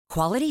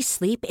Quality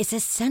sleep is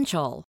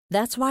essential.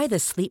 That's why the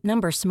Sleep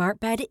Number Smart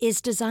Bed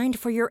is designed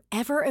for your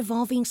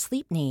ever-evolving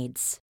sleep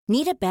needs.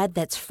 Need a bed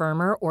that's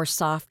firmer or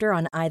softer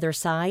on either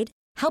side?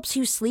 Helps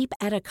you sleep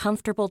at a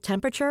comfortable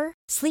temperature?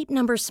 Sleep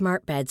Number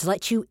Smart Beds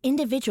let you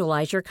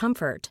individualize your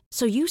comfort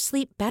so you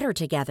sleep better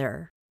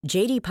together.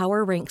 J.D.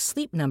 Power ranks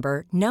Sleep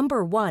Number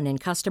number 1 in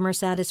customer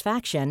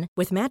satisfaction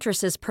with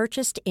mattresses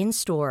purchased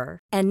in-store.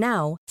 And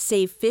now,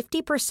 save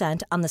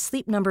 50% on the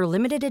Sleep Number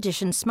Limited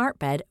Edition Smart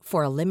Bed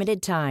for a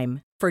limited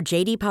time. For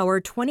J.D. Power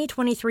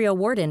 2023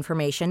 award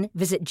information,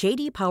 visit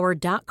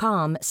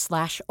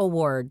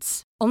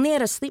jdpower.com/awards. Only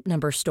at a Sleep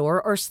Number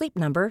store or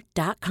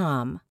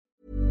sleepnumber.com.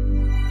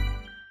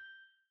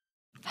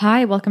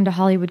 Hi, welcome to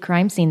Hollywood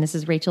Crime Scene. This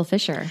is Rachel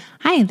Fisher.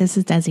 Hi, this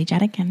is Desi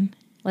Jetikin.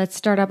 Let's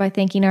start out by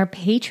thanking our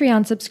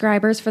Patreon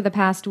subscribers for the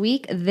past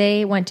week.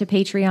 They went to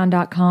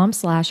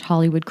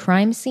patreon.com/Hollywood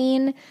Crime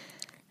Scene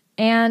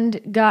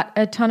and got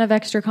a ton of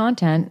extra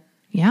content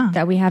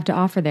that we have to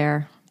offer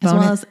there. As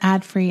well as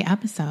ad-free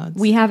episodes.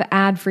 We have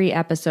ad-free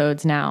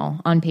episodes now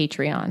on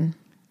Patreon,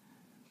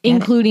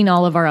 including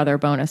all of our other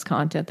bonus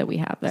content that we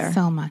have there.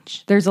 So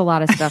much. There's a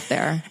lot of stuff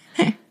there.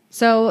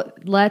 So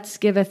let's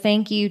give a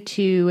thank you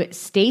to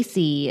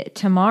Stacy,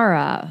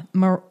 Tamara,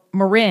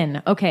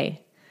 Marin.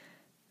 Okay.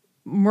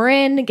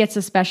 Marin gets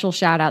a special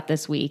shout out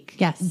this week.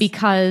 Yes.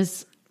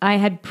 Because I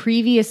had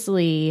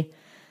previously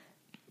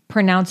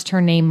pronounced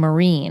her name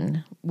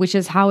Marine, which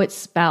is how it's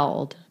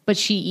spelled. But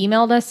she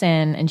emailed us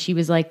in and she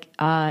was like,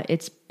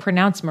 it's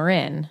pronounced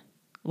Marin.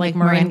 Like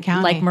Marin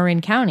County. Like Marin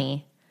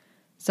County.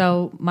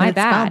 So my bad.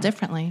 It's spelled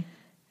differently.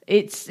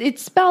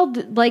 It's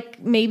spelled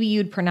like maybe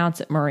you'd pronounce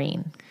it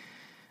Marine.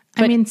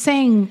 I mean,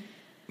 saying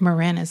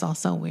Marin is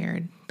also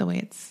weird, the way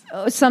it's...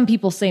 Some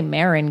people say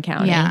Marin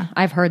County. Yeah.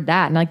 I've heard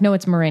that. And like, no,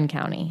 it's Marin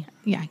County.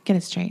 Yeah, get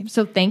it straight.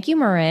 So thank you,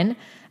 Marin.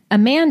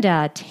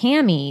 Amanda,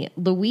 Tammy,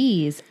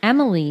 Louise,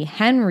 Emily,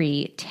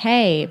 Henry,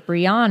 Tay,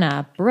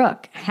 Brianna,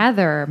 Brooke,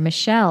 Heather,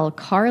 Michelle,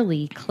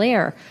 Carly,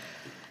 Claire,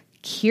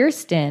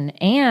 Kirsten,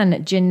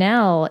 Anne,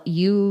 Janelle,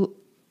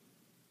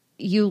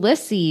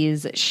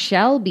 Ulysses,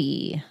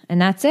 Shelby,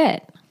 and that's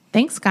it.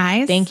 Thanks,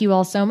 guys. Thank you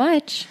all so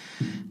much.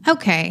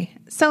 Okay,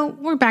 so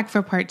we're back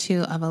for part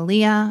 2 of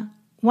Aaliyah.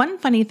 One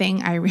funny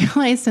thing I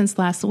realized since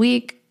last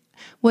week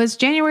was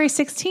January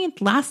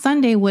 16th, last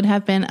Sunday, would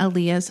have been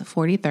Aaliyah's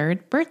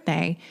 43rd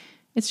birthday.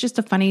 It's just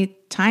a funny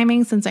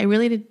timing since I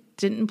really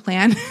didn't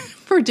plan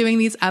for doing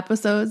these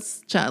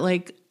episodes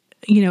to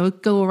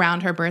go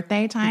around her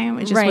birthday time.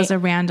 It just was a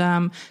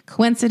random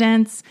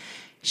coincidence.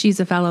 She's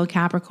a fellow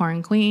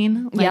Capricorn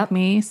queen like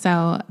me,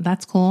 so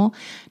that's cool.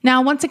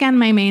 Now, once again,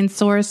 my main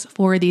source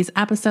for these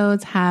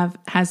episodes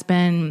has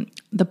been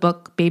the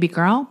book Baby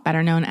Girl,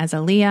 better known as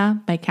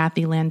Aaliyah by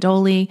Kathy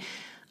Landoli.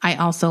 I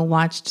also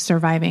watched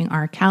Surviving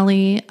R.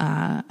 Kelly,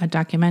 a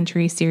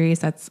documentary series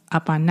that's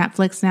up on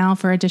Netflix now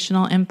for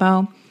additional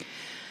info.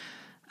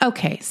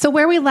 Okay, so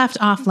where we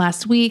left off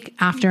last week,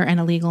 after an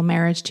illegal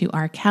marriage to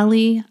R.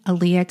 Kelly,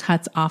 Aaliyah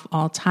cuts off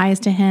all ties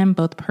to him,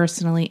 both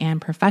personally and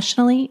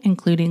professionally,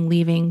 including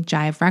leaving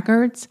Jive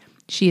Records.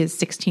 She is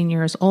 16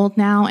 years old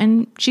now,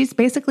 and she's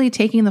basically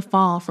taking the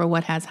fall for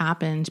what has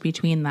happened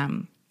between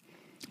them.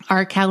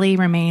 R. Kelly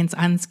remains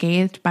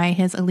unscathed by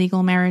his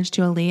illegal marriage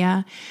to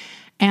Aaliyah,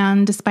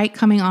 and despite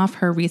coming off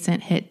her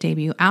recent hit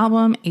debut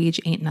album, Age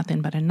Ain't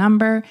Nothing But a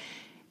Number,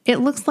 it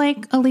looks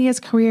like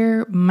Aaliyah's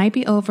career might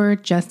be over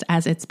just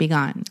as it's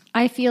begun.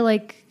 I feel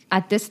like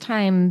at this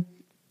time,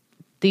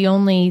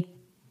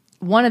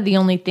 one of the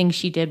only things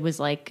she did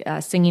was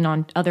singing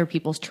on other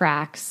people's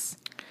tracks.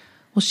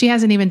 Well, she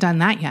hasn't even done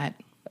that yet.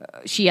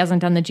 She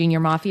hasn't done the Junior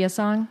Mafia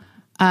song?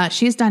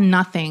 She's done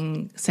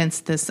nothing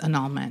since this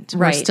annulment.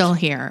 Right. We're still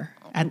here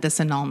at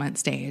this annulment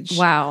stage.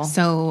 Wow.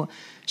 So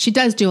she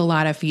does do a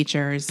lot of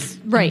features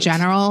in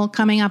general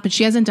coming up, but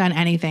she hasn't done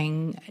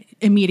anything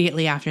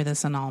immediately after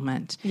this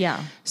annulment.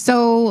 Yeah.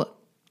 So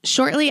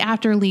shortly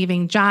after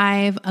leaving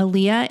Jive,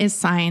 Aaliyah is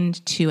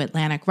signed to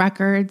Atlantic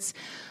Records,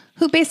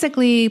 who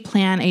basically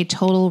plan a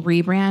total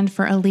rebrand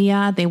for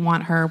Aaliyah. They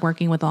want her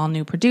working with all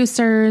new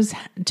producers,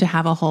 to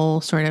have a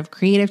whole sort of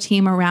creative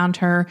team around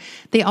her.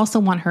 They also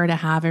want her to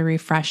have a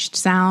refreshed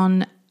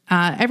sound,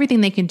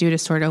 everything they can do to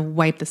sort of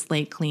wipe the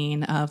slate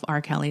clean of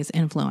R. Kelly's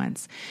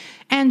influence.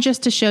 And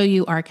just to show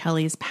you R.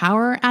 Kelly's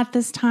power at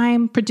this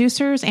time,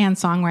 producers and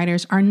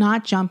songwriters are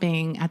not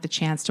jumping at the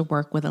chance to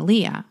work with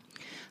Aaliyah.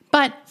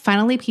 But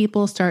finally,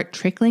 people start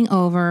trickling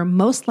over,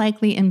 most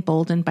likely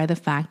emboldened by the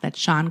fact that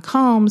Sean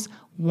Combs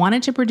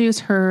wanted to produce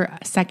her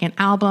second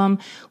album,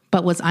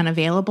 but was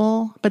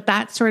unavailable. But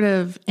that sort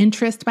of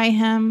interest by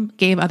him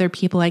gave other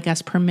people, I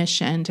guess,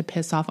 permission to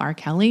piss off R.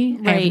 Kelly.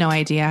 Right. I have no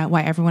idea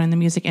why everyone in the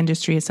music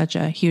industry is such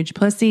a huge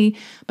pussy,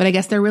 but I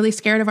guess they're really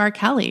scared of R.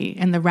 Kelly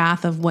and the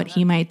wrath of what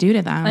he might do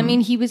to them. I mean,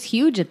 he was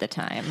huge at the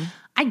time.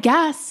 I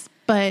guess,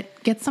 but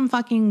get some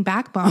fucking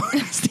backbone.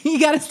 You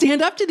got to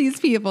stand up to these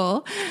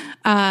people.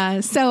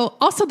 So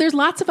also there's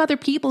lots of other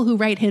people who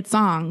write hit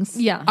songs.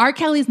 Yeah. R.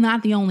 Kelly's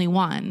not the only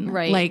one.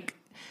 Right. Like,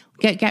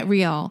 get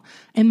real,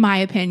 in my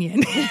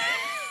opinion.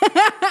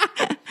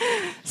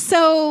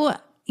 So,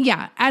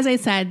 yeah, as I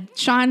said,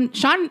 Sean,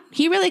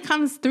 he really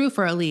comes through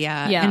for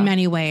Aaliyah in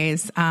many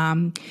ways.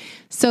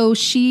 So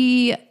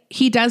he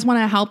does want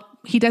to help.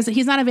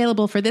 He's not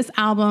available for this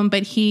album,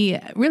 but he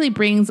really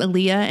brings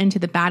Aaliyah into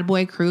the Bad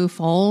Boy Crew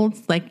fold,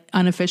 like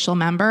unofficial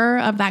member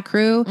of that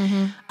crew.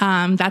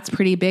 That's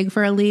pretty big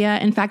for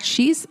Aaliyah. In fact,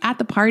 she's at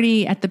the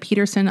party at the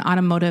Peterson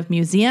Automotive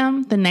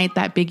Museum the night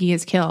that Biggie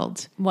is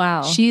killed.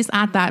 Wow. She's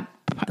at that,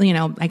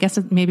 I guess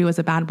maybe it was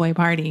a Bad Boy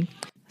party.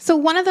 So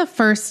one of the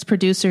first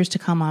producers to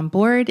come on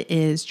board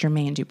is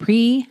Jermaine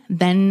Dupri.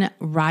 Then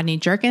Rodney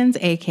Jerkins,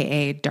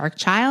 a.k.a.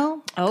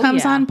 Darkchild,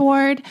 comes on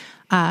board.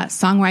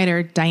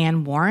 Songwriter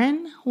Diane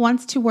Warren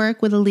wants to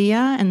work with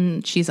Aaliyah,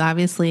 and she's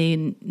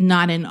obviously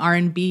not an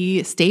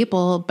R&B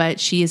staple, but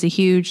she is a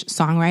huge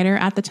songwriter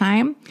at the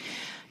time.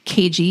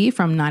 KG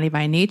from Naughty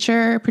by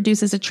Nature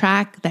produces a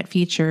track that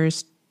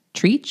features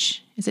Treach.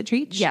 Is it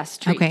Treach? Yes,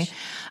 Treach. Okay.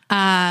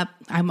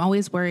 I'm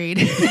always worried.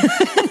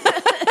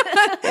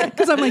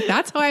 Because I'm like,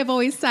 that's how I've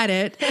always said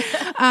it.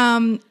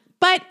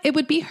 But it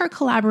would be her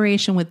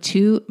collaboration with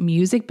two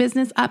music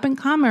business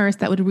up-and-comers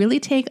that would really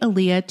take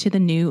Aaliyah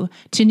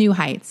to new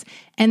heights.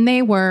 And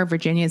they were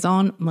Virginia's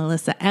own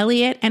Melissa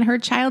Elliott and her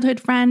childhood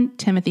friend,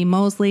 Timothy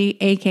Mosley,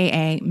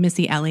 a.k.a.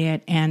 Missy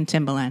Elliott and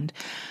Timbaland.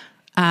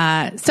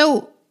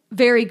 So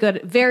very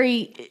good,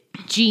 very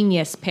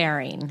genius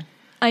pairing.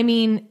 I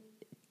mean,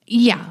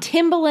 yeah.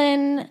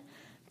 Timbaland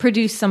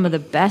produced some of the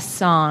best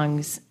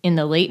songs in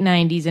the late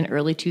 90s and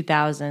early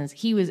 2000s.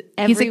 He was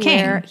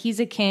everywhere. He's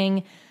a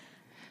king.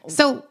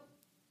 So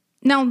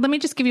now let me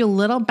just give you a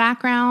little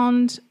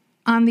background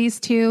on these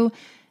two.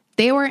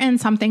 They were in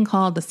something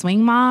called the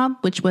Swing Mob,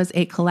 which was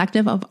a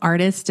collective of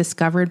artists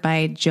discovered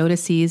by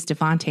Jodeci's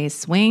Devontae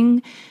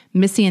Swing.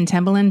 Missy and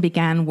Timbaland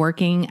began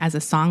working as a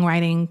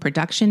songwriting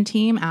production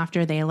team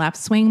after they left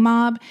Swing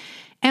Mob.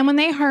 And when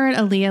they heard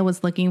Aaliyah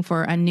was looking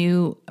for a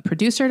new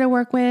producer to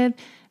work with,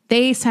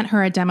 they sent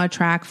her a demo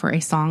track for a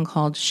song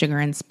called Sugar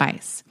and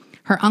Spice.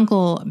 Her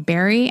uncle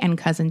Barry and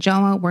cousin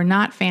Joa were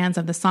not fans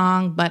of the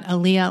song, but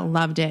Aaliyah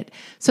loved it.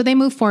 So they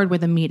moved forward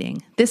with a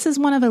meeting. This is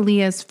one of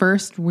Aaliyah's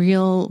first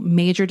real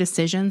major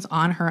decisions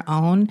on her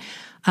own.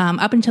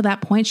 Up until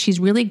that point, she's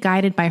really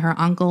guided by her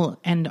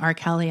uncle and R.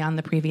 Kelly on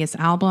the previous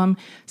album.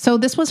 So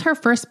this was her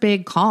first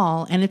big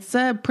call, and it's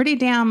a pretty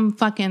damn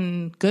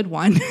fucking good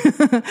one,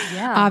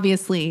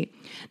 obviously.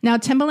 Now,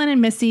 Timbaland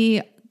and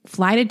Missy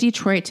fly to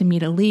Detroit to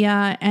meet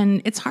Aaliyah,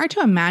 and it's hard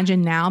to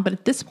imagine now, but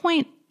at this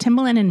point,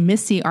 Timbaland and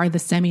Missy are the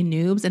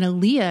semi-noobs, and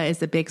Aaliyah is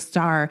the big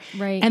star.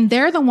 Right. And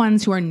they're the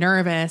ones who are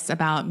nervous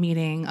about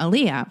meeting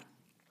Aaliyah.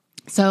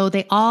 So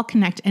they all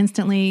connect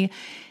instantly.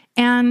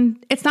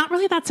 And it's not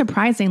really that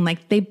surprising.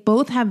 Like, they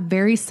both have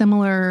very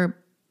similar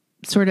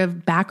sort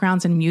of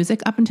backgrounds in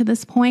music up until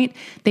this point.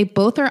 They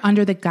both are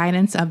under the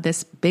guidance of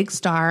this big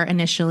star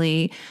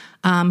initially,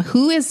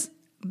 who is...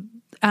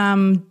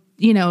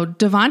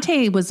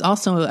 Devontae was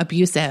also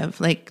abusive,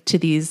 like, to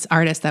these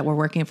artists that were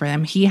working for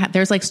him.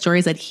 There's like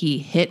stories that he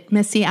hit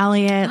Missy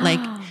Elliott,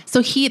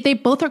 they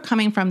both are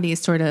coming from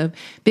these sort of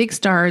big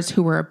stars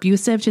who were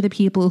abusive to the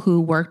people who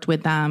worked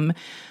with them.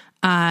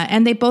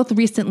 And they both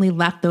recently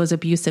left those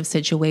abusive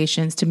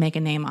situations to make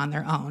a name on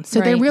their own. So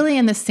they're really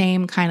in the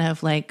same kind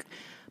of like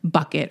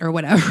bucket or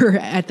whatever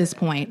at this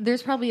point.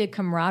 There's probably a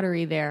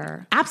camaraderie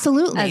there.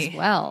 Absolutely. As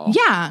well.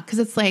 Yeah. 'Cause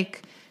it's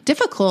like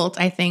difficult,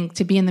 I think,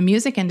 to be in the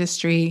music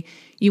industry.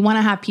 You want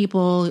to have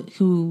people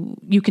who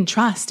you can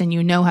trust and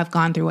have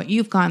gone through what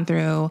you've gone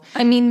through.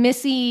 I mean,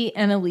 Missy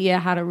and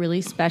Aaliyah had a really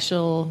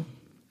special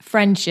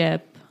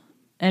friendship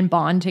and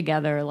bond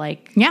together.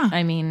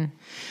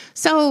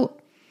 So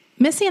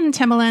Missy and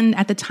Timbaland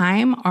at the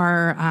time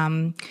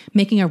are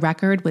making a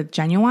record with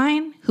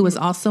Genuine, who was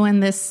also in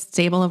this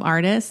stable of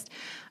artists.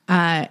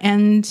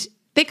 And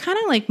they kind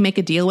of like make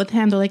a deal with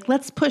him. They're like,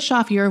 let's push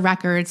off your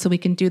record so we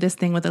can do this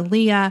thing with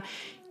Aaliyah.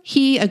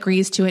 He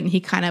agrees to it, and he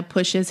kind of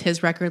pushes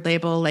his record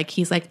label. Like,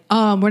 he's like,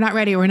 oh, we're not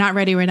ready.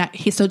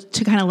 So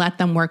to kind of let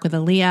them work with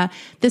Aaliyah.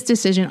 This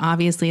decision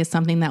obviously is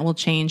something that will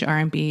change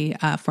R&B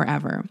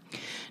forever.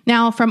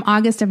 Now, from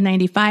August of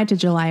 95 to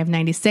July of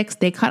 96,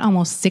 they cut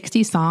almost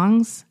 60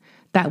 songs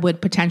that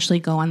would potentially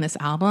go on this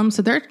album.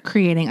 So they're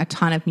creating a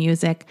ton of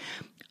music.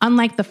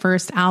 Unlike the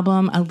first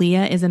album,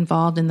 Aaliyah is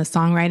involved in the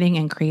songwriting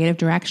and creative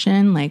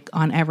direction, like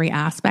on every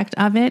aspect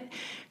of it.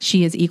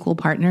 She is equal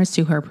partners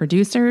to her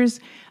producers.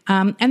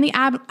 And the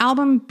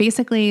album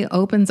basically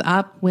opens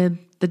up with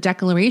the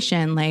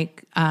declaration,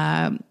 like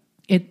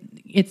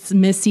it's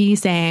Missy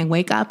saying,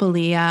 "Wake up,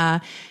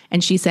 Aaliyah."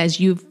 And she says,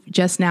 "You've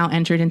just now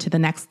entered into the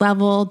next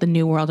level, the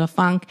new world of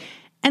funk."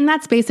 And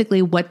that's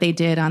basically what they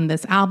did on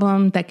this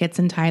album that gets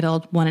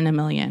entitled One in a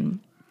Million.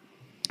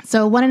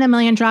 So One in a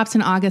Million drops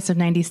in August of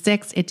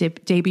 96. It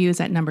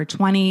debuts at number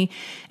 20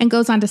 and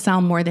goes on to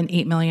sell more than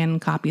 8 million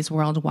copies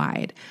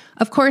worldwide.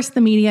 Of course, the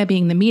media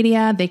being the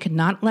media, they could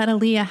not let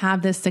Aaliyah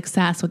have this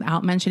success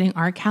without mentioning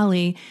R.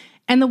 Kelly.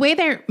 And the way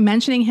they're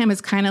mentioning him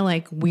is kind of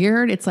like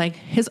weird. It's like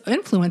his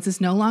influence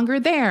is no longer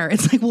there.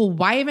 It's like, well,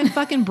 why even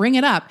fucking bring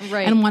it up?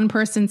 Right. And one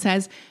person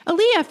says,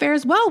 Aaliyah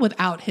fares well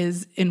without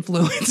his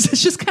influence.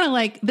 It's just kind of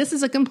like, this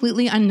is a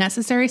completely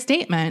unnecessary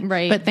statement.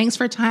 Right. But thanks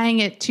for tying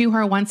it to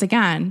her once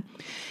again.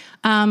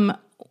 The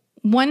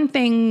one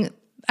thing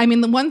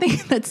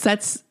that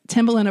sets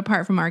Timbaland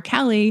apart from R.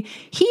 Kelly,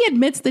 he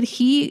admits that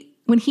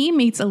when he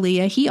meets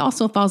Aaliyah, he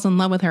also falls in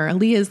love with her.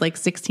 Aaliyah is like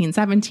 16,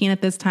 17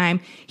 at this time.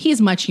 He's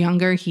much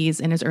younger.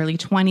 He's in his early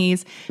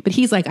 20s. But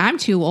he's like, I'm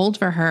too old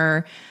for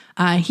her.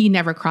 He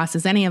never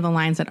crosses any of the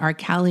lines that R.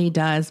 Kelly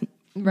does,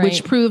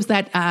 which proves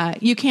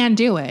that you can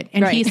do it.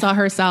 And he saw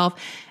herself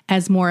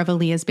as more of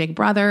Aaliyah's big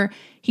brother.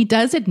 He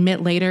does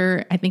admit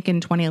later, I think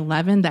in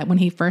 2011, that when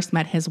he first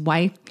met his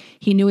wife,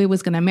 he knew he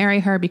was going to marry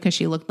her because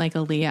she looked like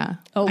Aaliyah.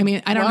 Oh, I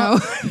mean, I don't know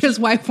if his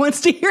wife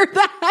wants to hear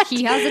that.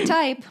 He has a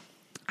type.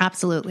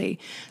 Absolutely.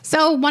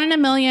 So 1 in a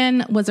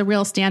Million was a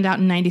real standout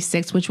in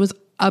 96, which was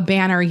a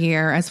banner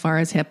year as far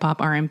as hip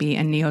hop, R&B,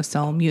 and neo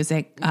soul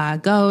music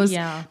goes.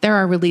 Yeah. There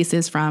are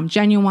releases from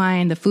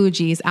Genuine, The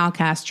Fugees,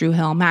 Outkast, Dru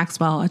Hill,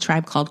 Maxwell, A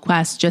Tribe Called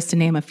Quest, just to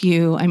name a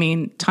few. I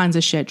mean, tons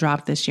of shit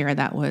dropped this year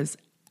that was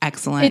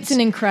excellent. It's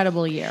an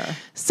incredible year.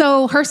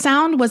 So her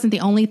sound wasn't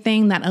the only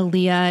thing that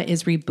Aaliyah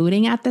is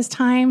rebooting at this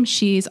time.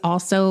 She's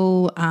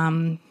also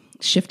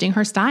shifting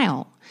her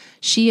style.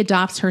 She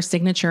adopts her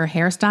signature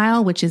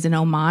hairstyle, which is an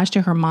homage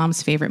to her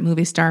mom's favorite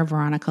movie star,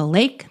 Veronica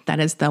Lake.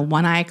 That is the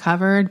one eye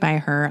covered by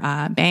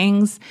her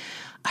bangs.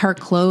 Her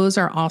clothes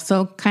are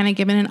also kind of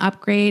given an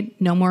upgrade.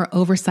 No more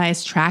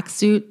oversized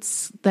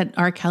tracksuits that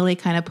R. Kelly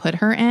kind of put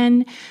her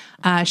in.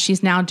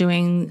 She's now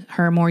doing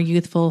her more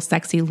youthful,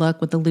 sexy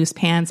look with the loose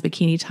pants,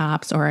 bikini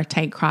tops, or a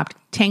tight cropped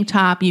tank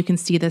top. You can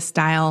see this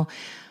style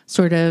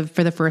sort of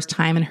for the first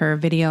time in her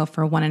video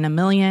for 1 in a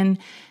Million.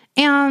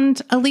 And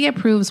Aaliyah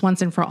proves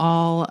once and for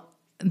all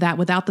that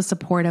without the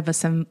support of a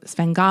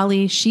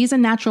Svengali, she's a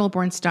natural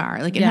born star.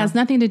 Like, it has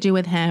nothing to do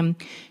with him.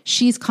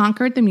 She's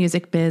conquered the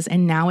music biz,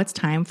 and now it's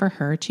time for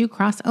her to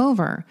cross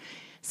over.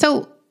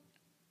 So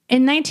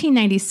in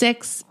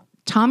 1996,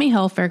 Tommy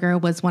Hilfiger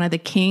was one of the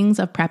kings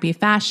of preppy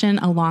fashion,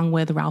 along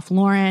with Ralph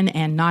Lauren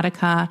and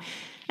Nautica.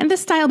 And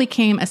this style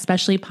became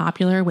especially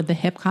popular with the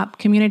hip hop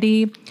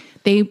community.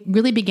 They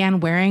really began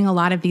wearing a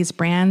lot of these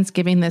brands,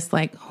 giving this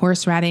like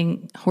horse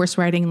riding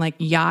like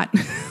yacht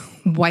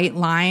white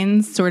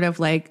lines, sort of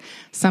like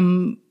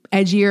some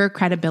edgier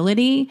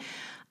credibility.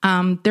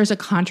 There's a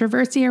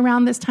controversy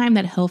around this time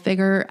that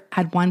Hilfiger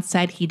had once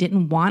said he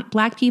didn't want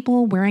Black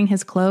people wearing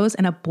his clothes,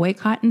 and a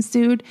boycott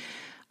ensued.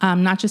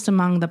 Not just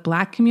among the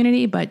Black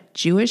community, but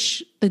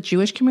the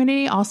Jewish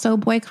community also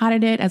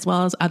boycotted it, as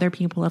well as other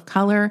people of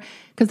color,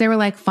 because they were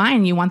like,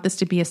 fine, you want this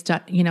to be a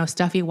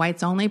stuffy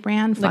whites only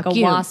brand? Fuck like a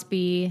you.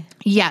 waspy.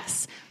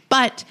 Yes.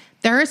 But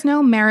there is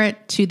no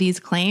merit to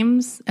these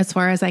claims, as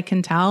far as I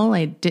can tell.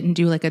 I didn't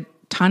do like a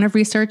ton of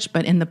research,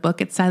 but in the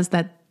book it says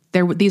that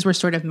these were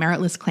sort of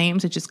meritless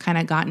claims. It just kind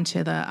of got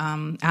into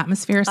the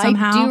atmosphere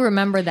somehow. I do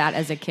remember that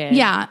as a kid.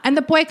 Yeah. And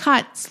the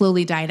boycott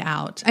slowly died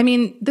out. I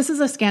mean, this is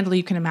a scandal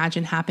you can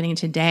imagine happening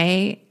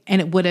today,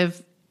 and it would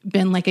have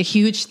been like a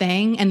huge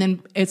thing. And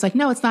then it's like,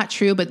 no, it's not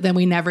true. But then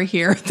we never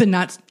hear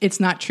it's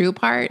not true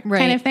part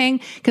kind of thing.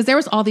 Because there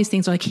was all these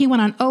things like he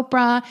went on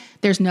Oprah.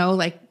 There's no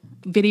like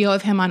video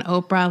of him on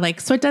Oprah.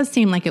 Like, so it does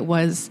seem like it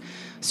was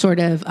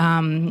sort of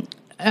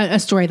a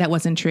story that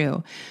wasn't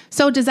true.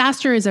 So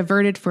disaster is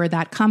averted for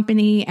that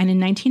company, and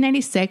in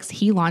 1996,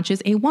 he launches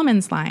a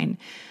woman's line.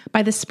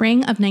 By the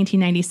spring of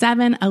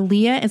 1997,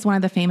 Aaliyah is one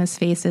of the famous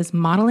faces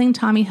modeling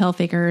Tommy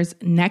Hilfiger's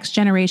Next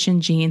Generation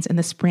jeans in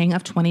the Spring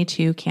of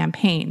 22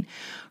 campaign.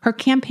 Her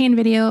campaign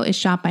video is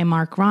shot by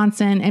Mark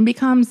Ronson and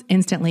becomes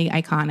instantly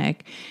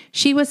iconic.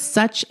 She was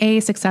such a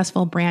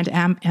successful brand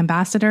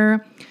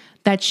ambassador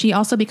that she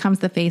also becomes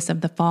the face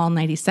of the Fall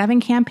 97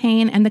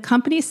 campaign, and the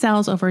company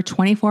sells over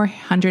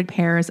 2,400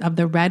 pairs of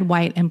the red,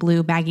 white, and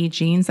blue baggy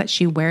jeans that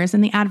she wears in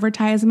the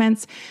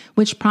advertisements,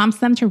 which prompts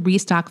them to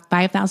restock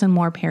 5,000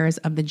 more pairs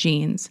of the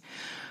jeans.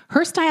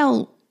 Her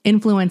style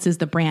influences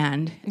the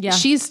brand. Yeah.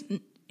 She's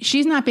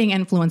not being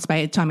influenced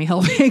by Tommy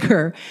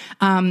Hilfiger.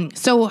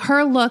 So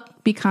her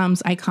look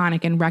becomes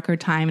iconic in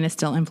record time and is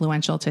still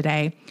influential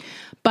today.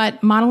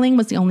 But modeling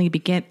was only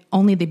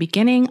the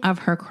beginning of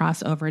her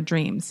crossover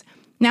dreams.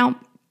 Now,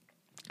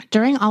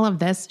 during all of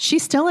this,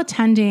 she's still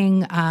attending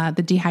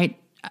the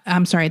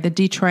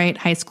Detroit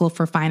High School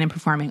for Fine and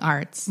Performing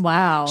Arts.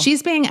 Wow.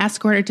 She's being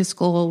escorted to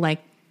school like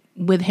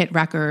with hit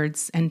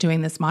records and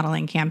doing this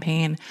modeling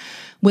campaign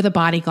with a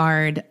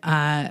bodyguard.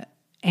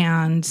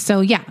 And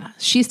so, yeah,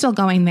 she's still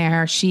going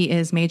there. She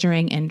is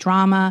majoring in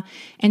drama,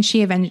 and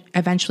she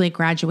eventually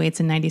graduates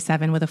in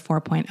 97 with a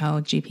 4.0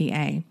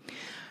 GPA.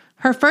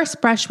 Her first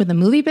brush with the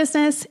movie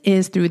business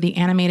is through the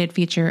animated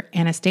feature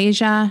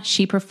Anastasia.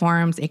 She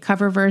performs a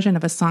cover version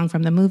of a song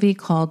from the movie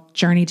called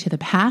Journey to the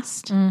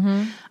Past.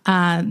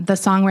 Mm-hmm. The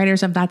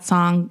songwriters of that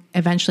song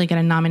eventually get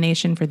a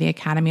nomination for the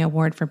Academy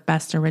Award for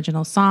Best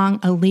Original Song.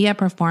 Aaliyah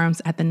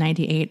performs at the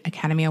 98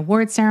 Academy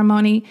Award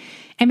ceremony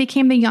and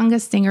became the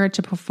youngest singer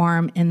to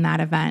perform in that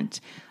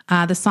event.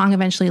 The song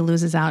eventually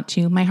loses out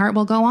to My Heart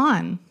Will Go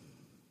On.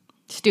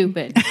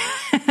 Stupid.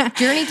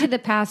 Journey to the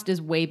Past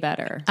is way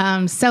better.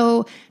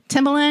 So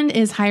Timbaland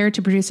is hired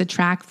to produce a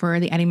track for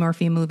the Eddie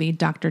Murphy movie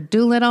Dr.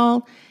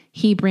 Dolittle.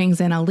 He brings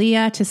in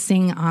Aaliyah to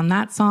sing on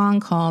that song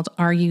called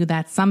Are You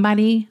That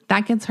Somebody?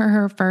 That gets her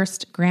her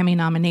first Grammy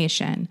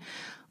nomination.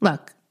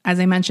 Look, as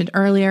I mentioned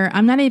earlier,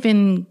 I'm not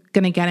even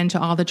going to get into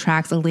all the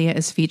tracks Aaliyah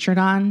is featured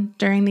on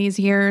during these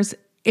years.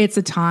 It's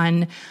a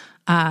ton.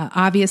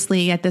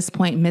 Obviously, at this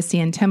point, Missy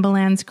and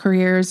Timbaland's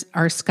careers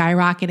are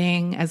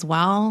skyrocketing as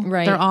well.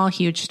 Right. They're all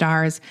huge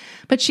stars.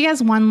 But she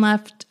has one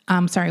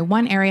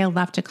area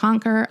left to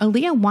conquer.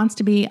 Aaliyah wants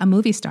to be a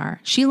movie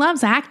star. She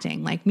loves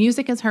acting. Like,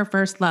 music is her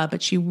first love,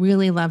 but she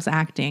really loves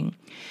acting.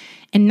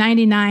 In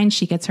 1999,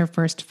 she gets her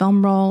first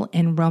film role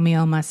in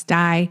Romeo Must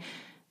Die.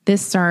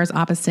 This stars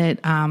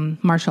opposite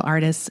martial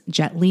artist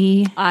Jet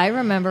Li. I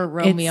remember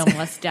Romeo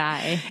Must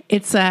Die.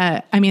 It's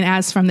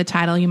as from the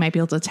title, you might be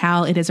able to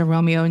tell, it is a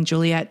Romeo and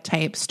Juliet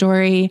type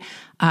story.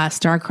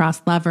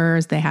 Star-crossed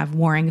lovers, they have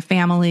warring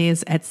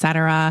families,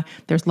 etc.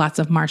 There's lots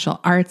of martial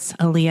arts.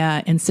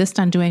 Aaliyah insists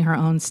on doing her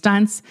own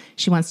stunts.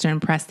 She wants to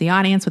impress the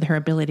audience with her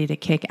ability to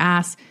kick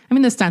ass. I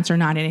mean, the stunts are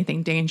not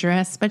anything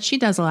dangerous, but she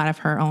does a lot of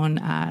her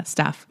own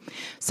stuff.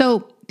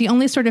 So the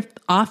only sort of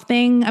off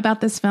thing about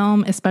this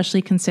film,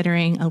 especially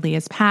considering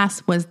Aaliyah's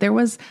past, was there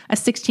was a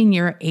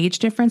 16-year age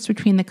difference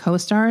between the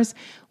co-stars,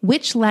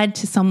 which led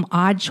to some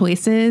odd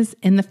choices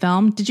in the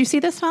film. Did you see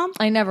this film?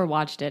 I never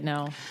watched it,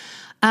 no.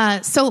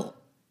 So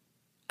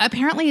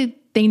apparently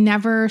they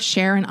never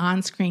share an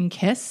on-screen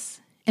kiss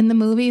in the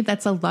movie.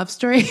 That's a love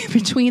story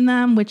between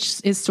them,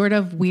 which is sort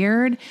of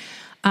weird.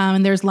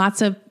 And there's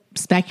lots of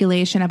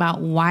speculation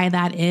about why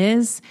that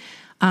is.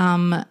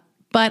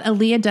 But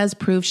Aaliyah does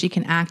prove she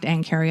can act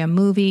and carry a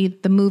movie.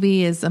 The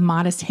movie is a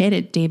modest hit.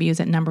 It debuts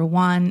at number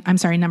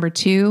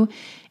 2,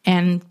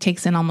 and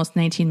takes in almost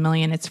 19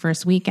 million its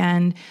first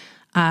weekend.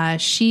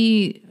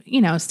 She,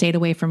 stayed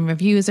away from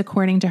reviews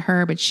according to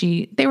her, but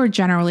they were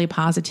generally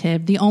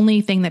positive. The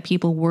only thing that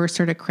people were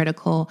sort of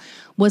critical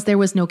was there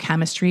was no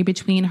chemistry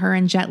between her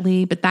and Jet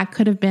Li, but that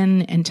could have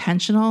been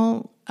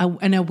intentional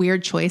and a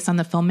weird choice on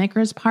the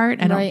filmmaker's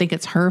part. I don't think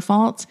it's her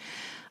fault.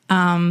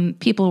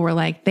 People were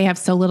like, they have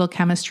so little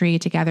chemistry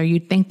together.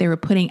 You'd think they were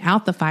putting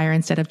out the fire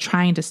instead of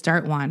trying to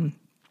start one.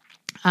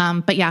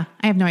 But yeah,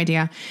 I have no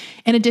idea.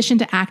 In addition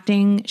to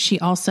acting, she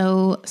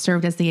also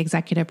served as the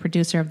executive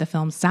producer of the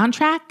film's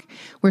soundtrack,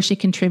 where she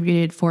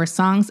contributed 4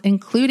 songs,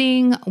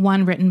 including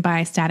one written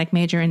by Static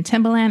Major and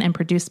Timbaland and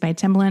produced by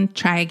Timbaland,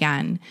 Try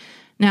Again.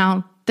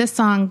 Now, this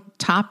song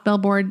topped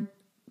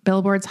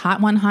Billboard's Hot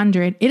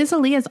 100. It is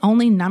Aaliyah's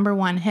only number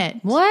 1 hit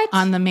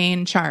on the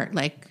main chart.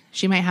 Like,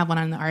 she might have one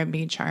on the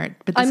R&B chart,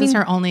 but this is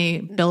her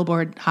only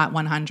Billboard Hot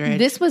 100.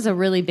 This was a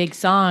really big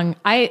song.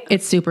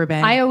 It's super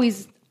big. I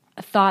always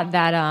thought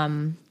that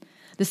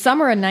the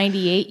summer of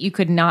 '98, you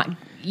could not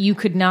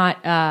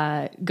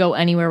go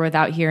anywhere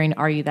without hearing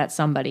 "Are You That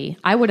Somebody."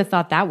 I would have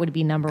thought that would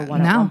be number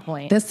 1 at one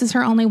point. This is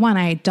her only one.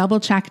 I double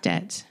checked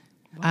it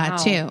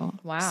too.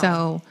 Wow.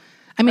 So,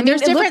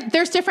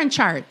 there's different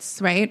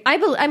charts, right? I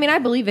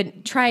believe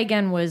it. Try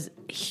Again was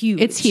huge.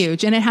 It's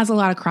huge, and it has a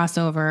lot of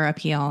crossover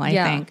appeal, I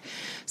think.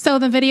 So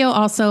the video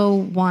also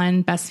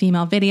won Best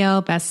Female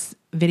Video, Best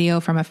Video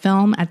from a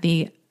Film at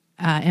the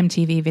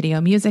MTV Video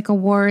Music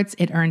Awards.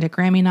 It earned a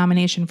Grammy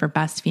nomination for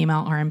Best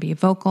Female R&B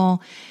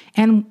Vocal,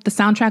 and the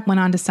soundtrack went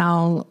on to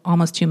sell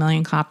almost 2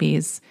 million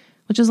copies,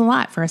 which is a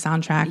lot for a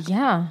soundtrack.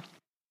 Yeah.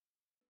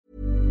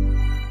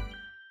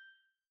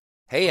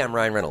 Hey, I'm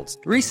Ryan Reynolds.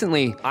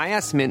 Recently, I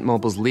asked Mint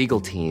Mobile's legal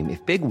team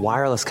if big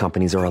wireless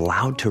companies are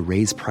allowed to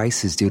raise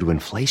prices due to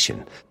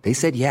inflation. They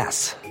said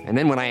yes. And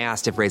then when I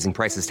asked if raising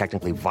prices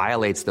technically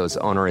violates those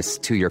onerous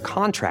 2-year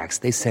contracts,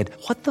 they said,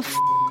 "What the f***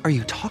 are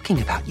you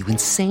talking about, you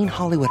insane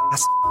Hollywood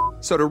ass?"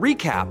 So to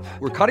recap,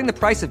 we're cutting the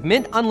price of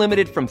Mint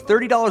Unlimited from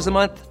 $30 a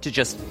month to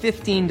just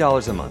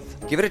 $15 a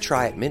month. Give it a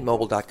try at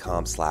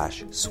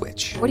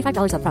mintmobile.com/switch.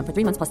 $45 up front for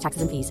 3 months plus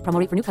taxes and fees. Promo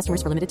rate for new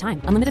customers for limited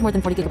time. Unlimited more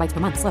than 40 gigabytes per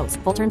month. Slows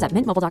full terms at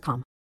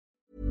mintmobile.com.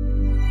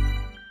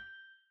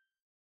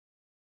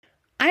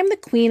 I'm the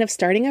queen of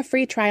starting a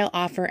free trial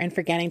offer and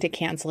forgetting to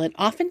cancel it,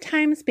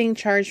 oftentimes being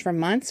charged for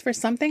months for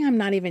something I'm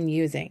not even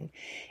using.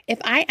 If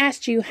I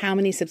asked you how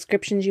many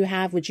subscriptions you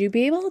have, would you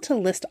be able to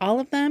list all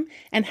of them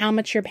and how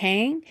much you're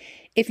paying?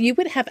 If you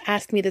would have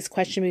asked me this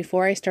question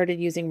before I started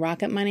using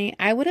Rocket Money,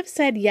 I would have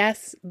said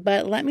yes,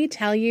 but let me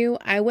tell you,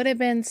 I would have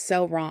been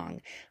so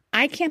wrong.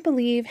 I can't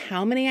believe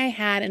how many I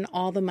had and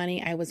all the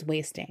money I was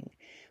wasting.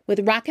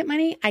 With Rocket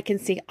Money, I can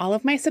see all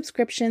of my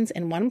subscriptions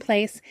in one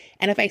place,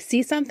 and if I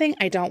see something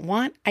I don't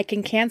want, I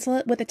can cancel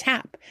it with a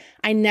tap.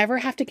 I never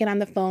have to get on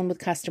the phone with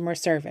customer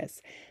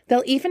service.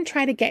 They'll even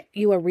try to get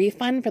you a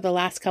refund for the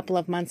last couple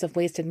of months of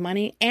wasted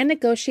money and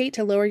negotiate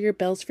to lower your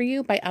bills for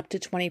you by up to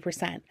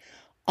 20%.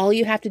 All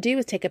you have to do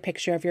is take a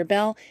picture of your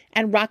bill,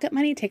 and Rocket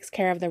Money takes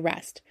care of the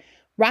rest.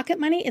 Rocket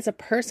Money is a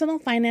personal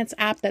finance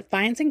app that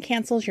finds and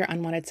cancels your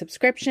unwanted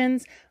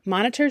subscriptions,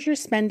 monitors your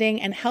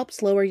spending, and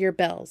helps lower your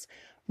bills.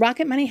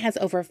 Rocket Money has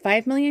over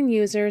 5 million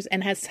users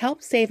and has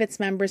helped save its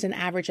members an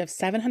average of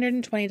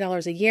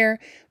 $720 a year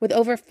with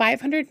over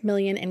 500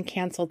 million in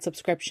canceled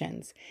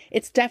subscriptions.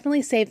 It's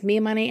definitely saved me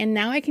money, and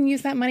now I can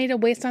use that money to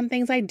waste on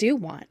things I do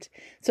want.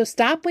 So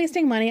stop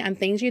wasting money on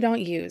things you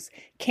don't use.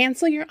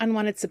 Cancel your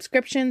unwanted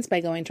subscriptions by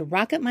going to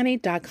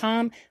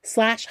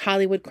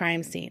rocketmoney.com/Hollywood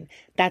crime scene.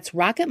 That's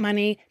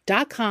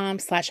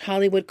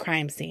rocketmoney.com/Hollywood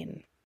crime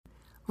scene.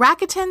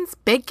 Rakuten's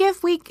Big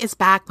Give Week is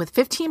back with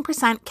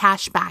 15%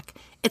 cash back.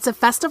 It's a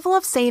festival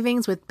of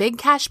savings with big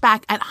cash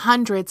back at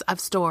hundreds of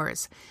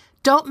stores.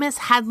 Don't miss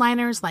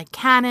headliners like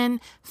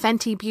Canon,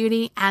 Fenty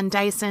Beauty, and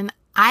Dyson.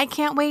 I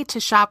can't wait to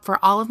shop for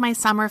all of my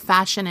summer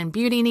fashion and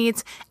beauty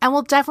needs, and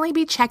will definitely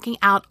be checking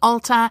out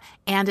Ulta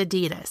and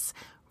Adidas.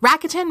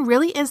 Rakuten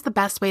really is the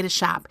best way to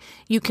shop.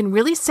 You can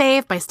really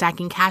save by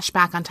stacking cash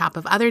back on top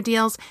of other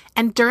deals,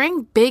 and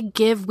during Big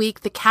Give Week,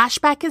 the cash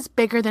back is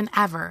bigger than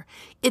ever.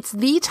 It's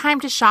the time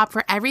to shop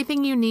for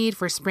everything you need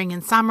for spring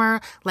and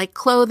summer, like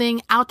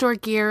clothing, outdoor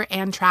gear,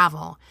 and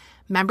travel.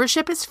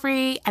 Membership is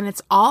free, and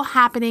it's all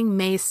happening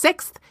May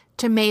 6th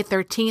to May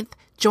 13th.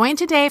 Join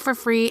today for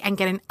free and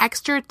get an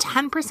extra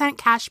 10%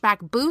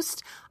 cashback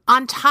boost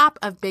on top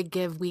of Big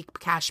Give Week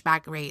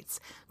cashback rates.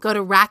 Go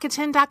to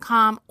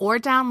Rakuten.com or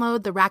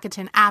download the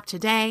Rakuten app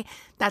today.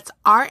 That's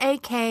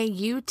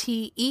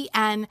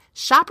Rakuten.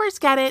 Shoppers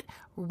get it.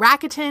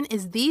 Rakuten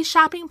is the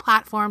shopping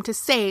platform to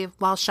save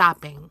while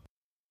shopping.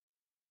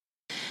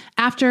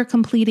 After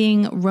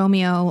completing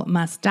Romeo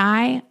Must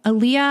Die,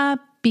 Aaliyah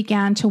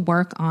began to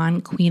work on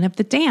Queen of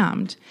the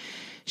Damned.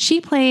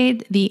 She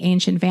played the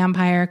ancient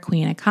vampire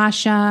Queen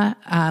Akasha,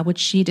 which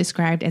she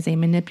described as a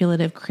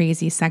manipulative,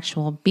 crazy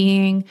sexual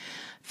being.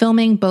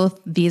 Filming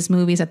both these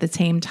movies at the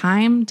same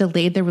time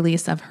delayed the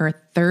release of her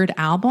third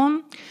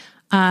album.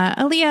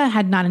 Aaliyah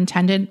had not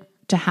intended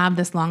to have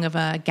this long of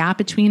a gap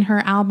between her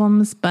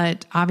albums,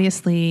 but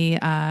obviously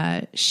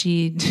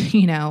she,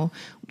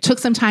 took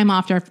some time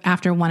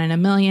after One in a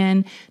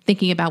Million,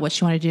 thinking about what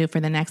she wanted to do for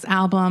the next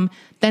album.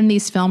 Then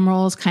these film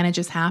roles kind of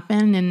just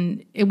happened,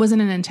 and it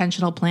wasn't an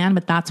intentional plan,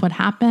 but that's what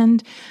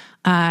happened.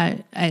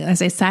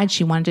 As I said,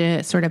 she wanted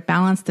to sort of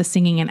balance the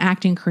singing and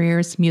acting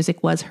careers.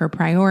 Music was her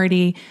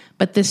priority,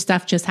 but this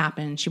stuff just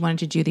happened. She wanted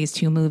to do these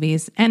two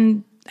movies,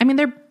 and I mean,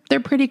 they're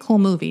pretty cool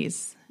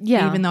movies.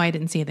 Yeah, even though I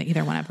didn't see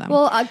either one of them.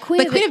 Well, Queen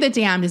of the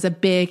Damned is a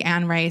big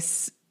Anne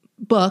Rice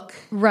book,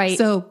 right?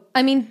 So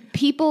I mean,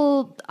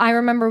 I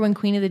remember when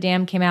Queen of the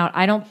Damned came out.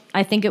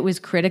 I think it was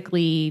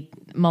critically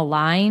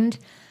maligned.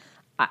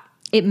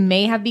 It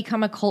may have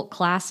become a cult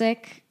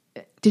classic.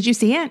 Did you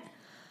see it?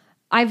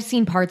 I've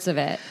seen parts of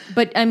it,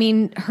 but I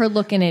mean, her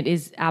look in it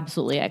is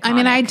absolutely iconic. I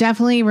mean, I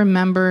definitely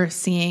remember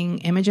seeing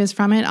images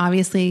from it.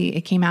 Obviously,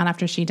 it came out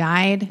after she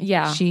died.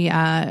 Yeah. She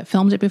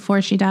filmed it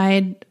before she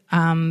died.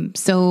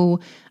 So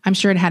I'm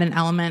sure it had an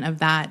element of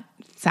that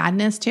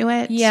sadness to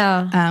it.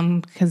 Yeah.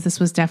 Because this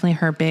was definitely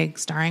her big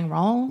starring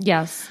role.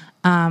 Yes.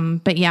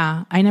 But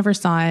yeah, I never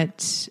saw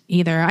it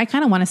either. I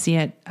kind of want to see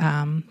it,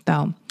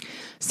 though.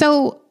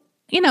 So,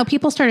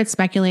 people started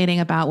speculating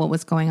about what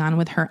was going on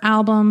with her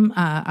album.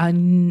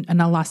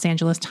 A Los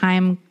Angeles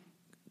Times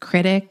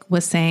critic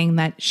was saying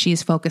that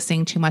she's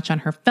focusing too much on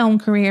her film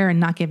career and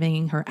not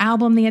giving her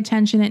album the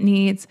attention it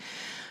needs.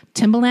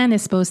 Timbaland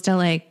is supposed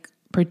to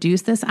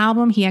produce this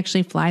album. He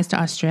actually flies to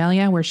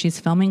Australia where she's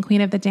filming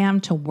Queen of the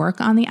Damned to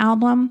work on the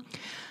album.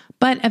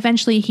 But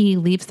eventually he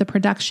leaves the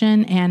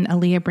production and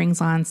Aaliyah brings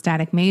on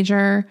Static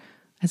Major.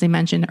 As I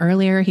mentioned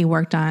earlier, he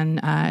worked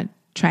on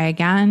Try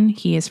Again.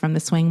 He is from the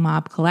Swing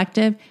Mob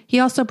Collective. He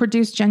also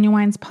produced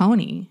Genuine's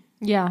Pony.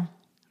 Yeah.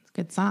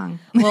 Good song.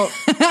 Well,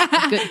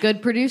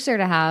 good producer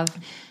to have.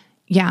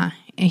 Yeah.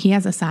 And he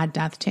has a sad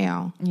death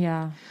too.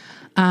 Yeah.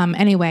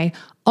 Anyway,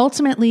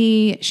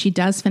 ultimately, she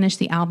does finish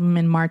the album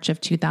in March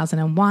of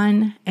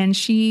 2001. And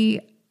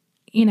she,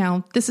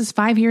 this is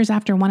 5 years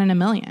after One in a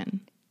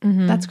Million.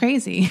 Mm-hmm. That's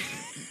crazy.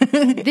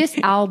 This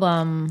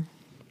album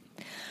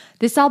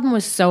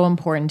was so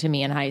important to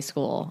me in high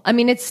school. I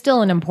mean, it's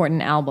still an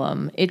important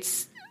album.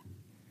 It's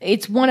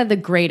one of the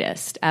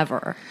greatest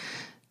ever.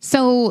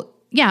 So,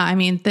 yeah, I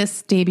mean,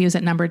 this debuts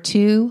at number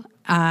 2.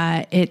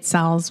 It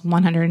sells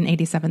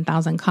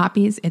 187,000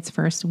 copies its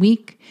first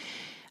week.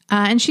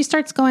 And she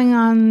starts going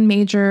on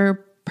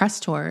major press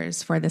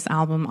tours for this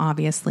album,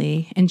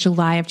 obviously. In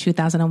July of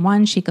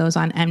 2001, she goes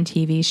on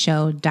MTV's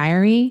show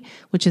Diary,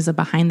 which is a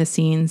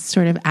behind-the-scenes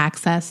sort of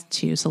access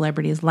to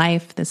celebrities'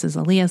 life. This is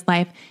Aaliyah's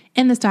life.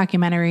 In this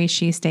documentary,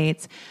 she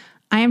states,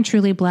 "I am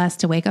truly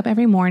blessed to wake up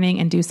every morning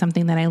and do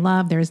something that I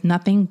love. There is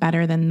nothing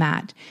better than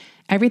that.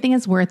 Everything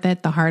is worth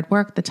it, the hard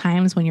work, the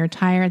times when you're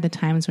tired, the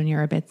times when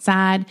you're a bit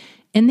sad.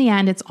 In the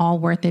end, it's all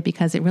worth it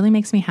because it really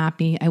makes me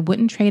happy. I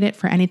wouldn't trade it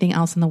for anything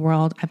else in the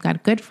world. I've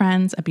got good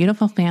friends, a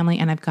beautiful family,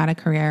 and I've got a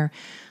career.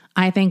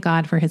 I thank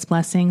God for his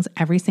blessings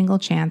every single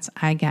chance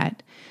I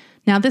get."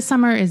 Now, this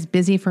summer is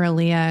busy for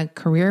Aaliyah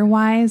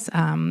career-wise.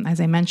 As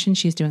I mentioned,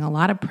 she's doing a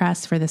lot of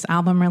press for this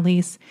album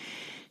release.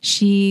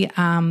 She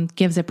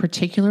gives a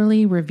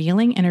particularly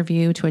revealing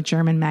interview to a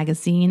German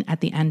magazine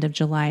at the end of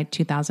July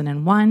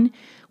 2001,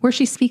 where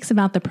she speaks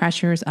about the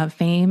pressures of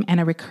fame and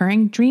a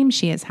recurring dream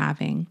she is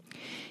having.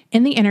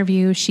 In the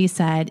interview, she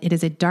said, It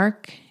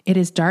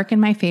is dark in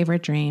my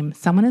favorite dream.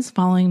 Someone is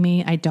following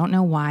me. I don't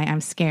know why. I'm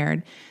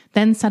scared.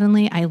 Then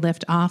suddenly I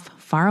lift off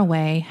far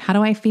away. How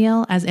do I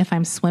feel? As if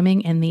I'm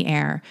swimming in the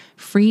air,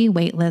 free,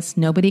 weightless.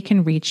 Nobody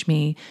can reach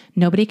me.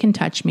 Nobody can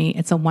touch me.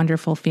 It's a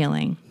wonderful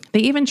feeling. They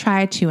even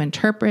try to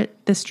interpret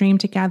this dream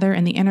together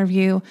in the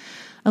interview.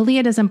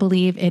 Aaliyah doesn't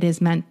believe it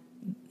is meant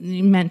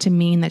to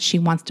mean that she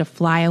wants to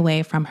fly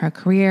away from her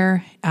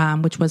career,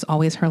 which was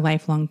always her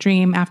lifelong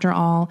dream after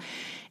all,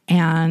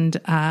 and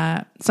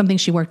something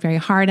she worked very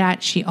hard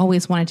at. She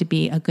always wanted to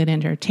be a good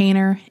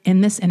entertainer.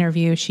 In this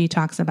interview, she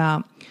talks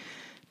about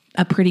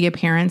a pretty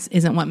appearance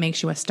isn't what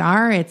makes you a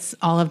star. It's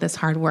all of this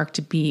hard work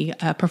to be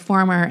a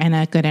performer and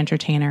a good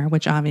entertainer,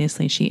 which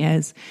obviously she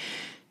is.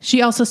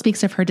 She also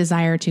speaks of her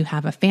desire to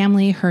have a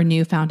family, her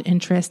newfound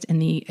interest in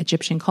the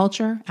Egyptian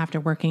culture after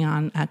working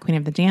on Queen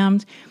of the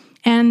Damned.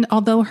 And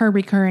although her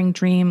recurring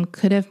dream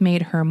could have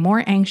made her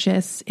more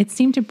anxious, it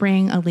seemed to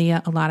bring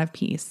Aaliyah a lot of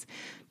peace.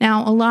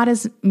 Now, a lot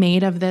is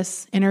made of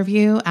this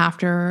interview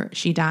after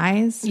she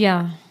dies.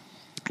 Yeah.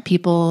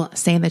 People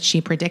say that she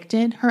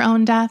predicted her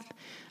own death.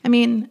 I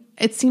mean,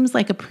 it seems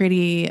like a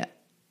pretty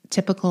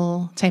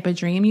typical type of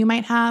dream you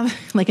might have,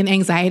 like an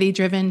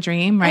anxiety-driven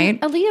dream, right?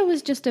 And Aaliyah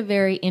was just a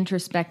very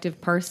introspective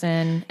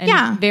person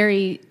and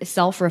very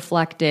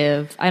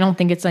self-reflective. I don't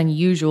think it's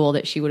unusual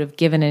that she would have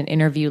given an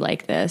interview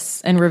like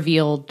this and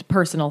revealed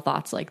personal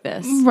thoughts like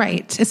this.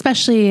 Right.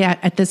 Especially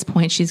at this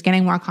point, she's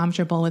getting more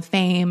comfortable with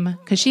fame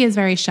because she is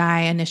very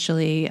shy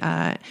initially.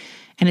 And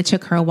it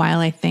took her a while,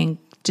 I think,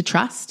 to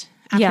trust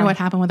after what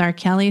happened with R.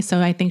 Kelly.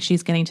 So I think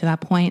she's getting to that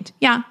point.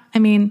 Yeah. I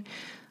mean,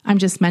 I'm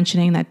just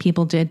mentioning that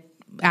people did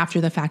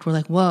after the fact were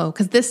like, whoa,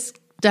 because this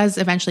does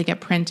eventually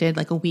get printed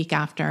like a week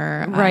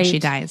after she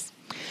dies.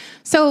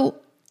 So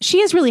she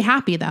is really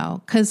happy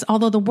though, because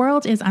although the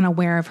world is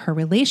unaware of her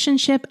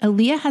relationship,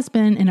 Aaliyah has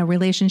been in a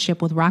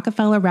relationship with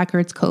Rockefeller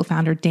Records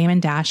co-founder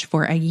Damon Dash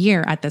for a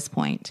year at this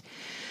point.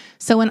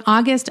 So in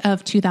August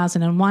of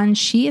 2001,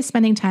 she is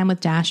spending time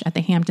with Dash at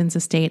the Hamptons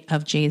estate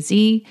of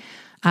Jay-Z.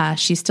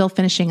 She's still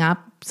finishing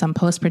up some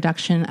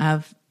post-production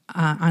of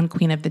on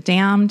Queen of the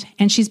Damned,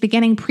 and she's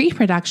beginning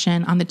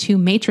pre-production on the 2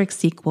 Matrix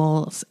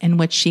sequels in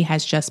which she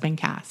has just been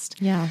cast.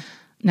 Yeah.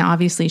 Now,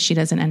 obviously, she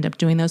doesn't end up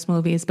doing those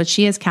movies, but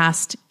she is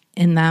cast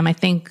in them. I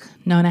think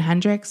Nona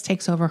Hendrix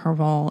takes over her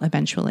role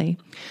eventually.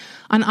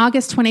 On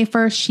August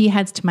 21st, she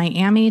heads to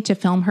Miami to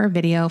film her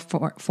video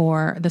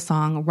for the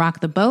song Rock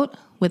the Boat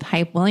with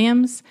Hype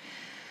Williams.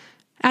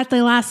 At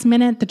the last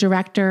minute, the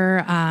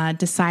director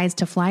decides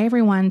to fly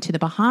everyone to the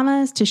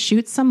Bahamas to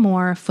shoot some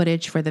more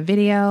footage for the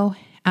video.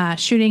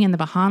 Shooting in the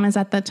Bahamas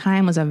at the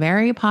time was a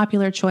very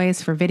popular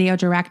choice for video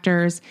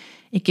directors.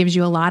 It gives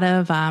you a lot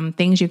of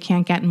things you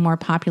can't get in more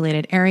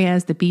populated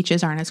areas. The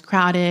beaches aren't as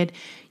crowded.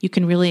 You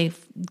can really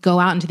go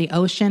out into the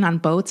ocean on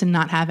boats and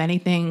not have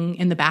anything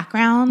in the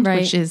background,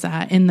 which is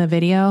in the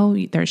video.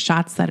 There's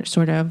shots that are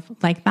sort of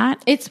like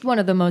that. It's one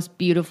of the most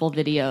beautiful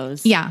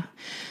videos. Yeah.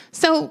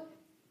 So,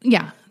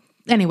 yeah.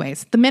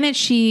 Anyways, the minute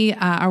she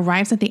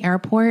arrives at the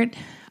airport,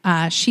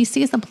 she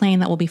sees the plane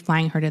that will be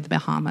flying her to the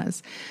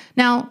Bahamas.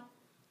 Now,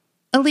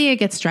 Aaliyah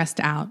gets stressed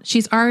out.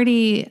 She's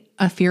already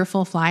a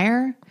fearful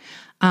flyer,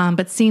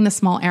 but seeing the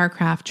small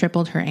aircraft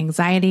tripled her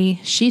anxiety.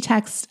 She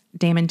texts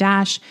Damon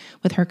Dash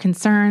with her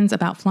concerns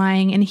about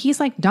flying, and he's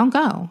like, don't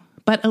go.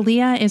 But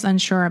Aaliyah is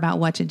unsure about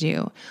what to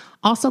do.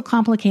 Also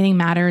complicating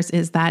matters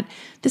is that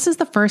this is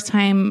the first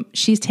time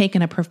she's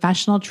taken a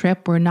professional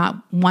trip where not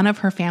one of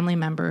her family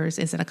members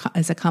is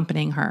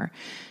accompanying her.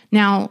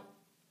 Now,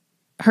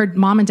 her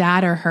mom and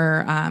dad are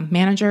her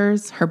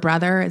managers. Her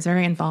brother is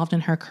very involved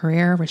in her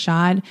career,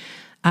 Rashad.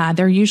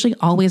 They're usually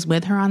always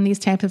with her on these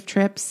types of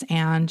trips,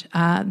 and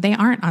they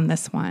aren't on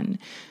this one.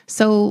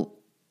 So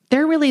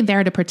they're really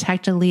there to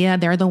protect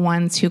Aaliyah. They're the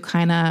ones who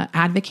kind of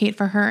advocate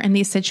for her in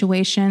these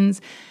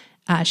situations.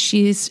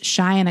 She's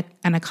shy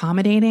and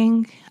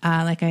accommodating,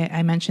 like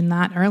I mentioned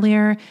that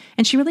earlier.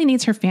 And she really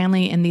needs her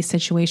family in these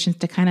situations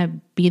to kind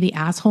of be the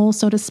asshole,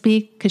 so to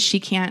speak, because she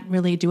can't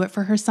really do it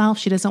for herself.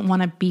 She doesn't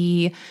want to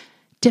be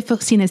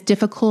seen as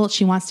difficult.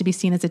 She wants to be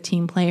seen as a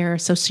team player.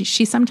 So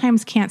she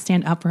sometimes can't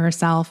stand up for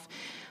herself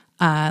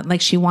like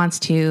she wants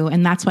to.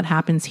 And that's what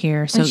happens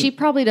here. So and she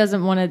probably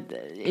doesn't want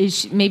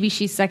to, maybe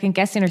she's second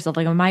guessing herself.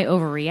 Like, am I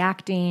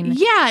overreacting?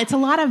 Yeah, it's a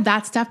lot of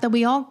that stuff that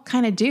we all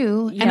kind of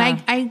do. Yeah.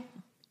 And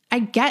I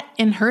get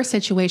in her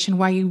situation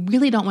why you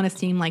really don't want to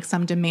seem like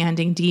some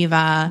demanding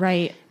diva.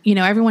 Right. You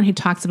know, everyone who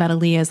talks about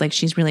Aaliyah is like,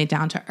 she's really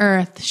down to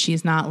earth.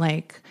 She's not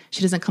like,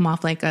 she doesn't come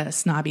off like a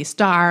snobby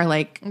star.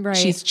 Like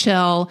she's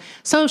chill.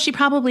 So she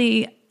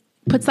probably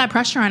puts that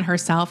pressure on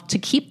herself to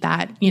keep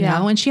that, you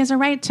know, and she has a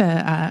right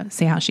to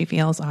say how she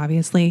feels,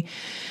 obviously.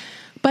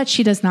 But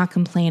she does not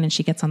complain and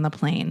she gets on the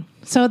plane.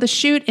 So the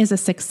shoot is a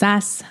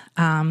success,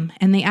 and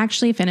they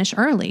actually finish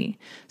early.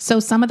 So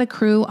some of the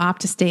crew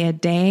opt to stay a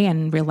day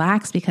and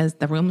relax because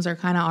the rooms are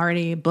kind of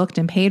already booked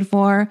and paid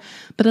for.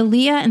 But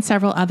Aaliyah and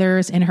several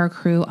others in her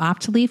crew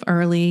opt to leave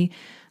early.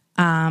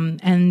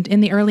 And in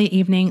the early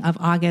evening of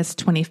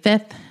August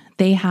 25th,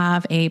 they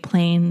have a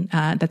plane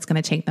that's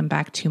going to take them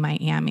back to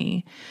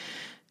Miami.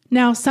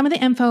 Now, some of the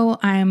info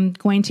I'm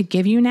going to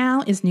give you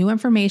now is new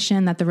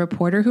information that the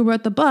reporter who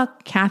wrote the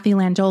book, Kathy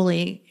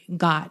Landoli,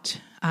 got.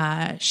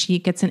 She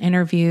gets an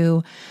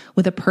interview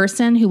with a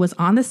person who was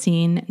on the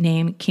scene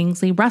named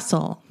Kingsley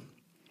Russell.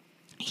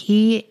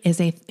 He was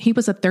a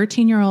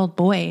 13-year-old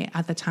boy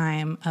at the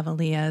time of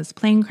Aaliyah's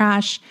plane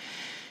crash.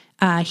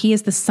 He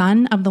is the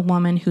son of the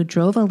woman who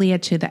drove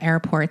Aaliyah to the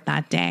airport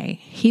that day.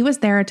 He was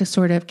there to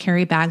sort of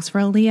carry bags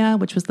for Aaliyah,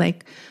 which was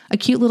like a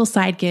cute little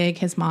side gig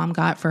his mom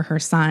got for her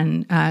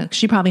son.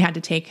 She probably had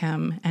to take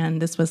him,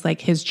 and this was like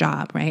his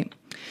job, right?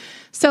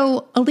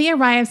 So Aaliyah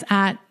arrives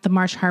at the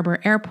Marsh Harbor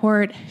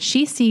Airport.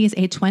 She sees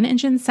a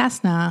twin-engine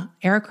Cessna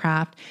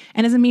aircraft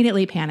and is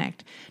immediately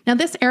panicked. Now,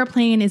 this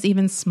airplane is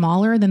even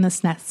smaller than the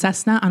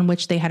Cessna on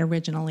which they had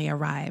originally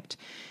arrived.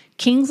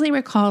 Kingsley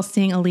recalls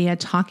seeing Aaliyah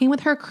talking with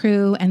her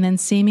crew and then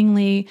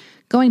seemingly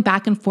going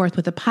back and forth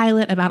with the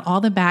pilot about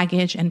all the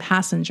baggage and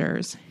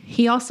passengers.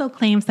 He also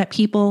claims that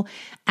people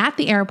at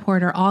the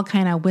airport are all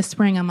kind of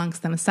whispering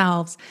amongst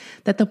themselves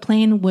that the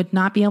plane would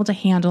not be able to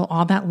handle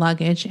all that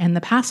luggage and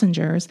the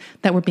passengers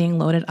that were being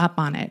loaded up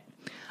on it.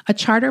 A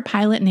charter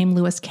pilot named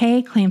Louis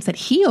Kay claims that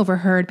he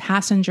overheard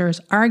passengers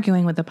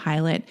arguing with the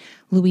pilot,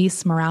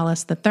 Luis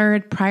Morales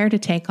III, prior to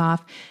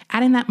takeoff,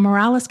 adding that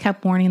Morales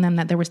kept warning them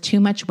that there was too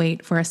much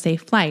weight for a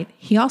safe flight.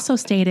 He also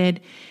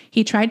stated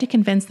he tried to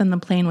convince them the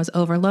plane was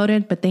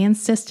overloaded, but they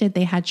insisted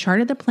they had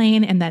chartered the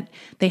plane and that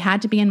they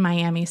had to be in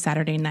Miami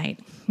Saturday night.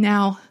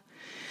 Now,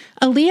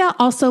 Aaliyah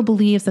also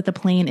believes that the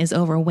plane is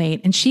overweight,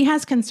 and she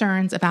has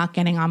concerns about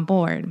getting on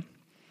board.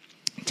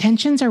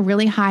 Tensions are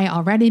really high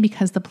already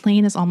because the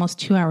plane is almost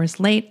 2 hours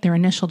late. Their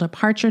initial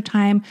departure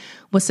time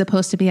was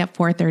supposed to be at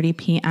 4:30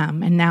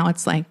 p.m., and now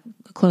it's like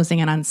closing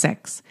in on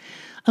 6.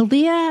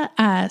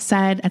 Aaliyah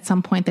said at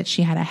some point that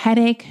she had a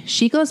headache.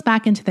 She goes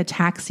back into the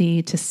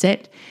taxi to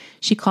sit.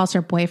 She calls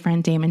her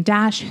boyfriend, Damon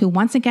Dash, who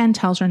once again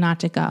tells her not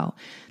to go.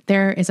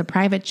 There is a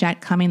private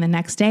jet coming the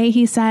next day,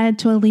 he said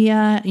to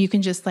Aaliyah. You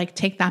can just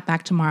take that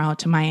back tomorrow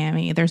to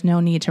Miami. There's no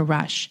need to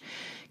rush.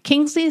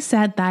 Kingsley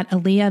said that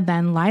Aaliyah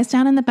then lies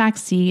down in the back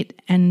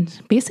seat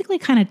and basically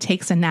kind of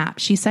takes a nap.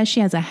 She says she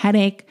has a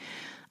headache.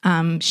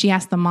 She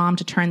asked the mom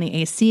to turn the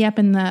AC up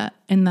in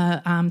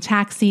the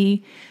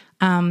taxi.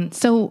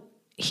 So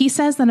he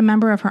says that a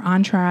member of her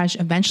entourage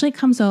eventually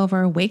comes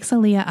over, wakes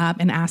Aaliyah up,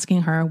 and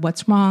asking her,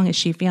 "What's wrong? Is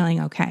she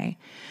feeling okay?"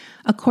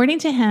 According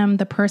to him,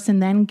 the person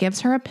then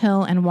gives her a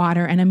pill and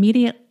water, and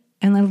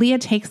Aaliyah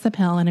takes the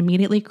pill and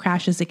immediately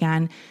crashes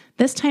again.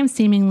 This time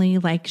seemingly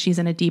like she's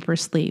in a deeper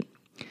sleep.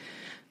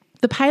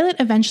 The pilot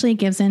eventually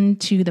gives in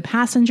to the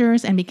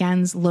passengers and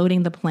begins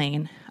loading the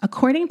plane.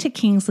 According to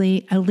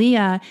Kingsley,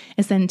 Aaliyah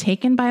is then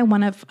taken by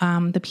one of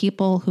the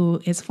people who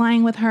is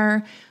flying with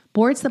her,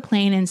 boards the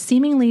plane, and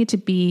seemingly to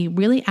be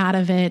really out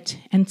of it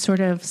and sort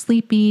of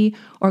sleepy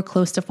or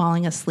close to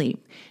falling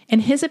asleep.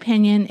 In his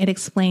opinion, it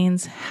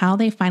explains how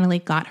they finally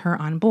got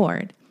her on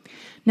board.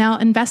 Now,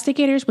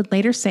 investigators would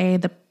later say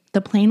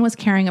the plane was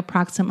carrying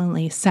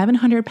approximately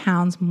 700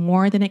 pounds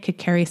more than it could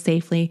carry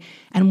safely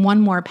and one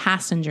more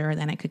passenger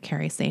than it could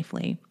carry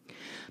safely.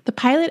 The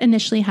pilot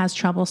initially has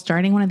trouble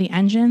starting one of the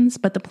engines,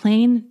 but the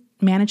plane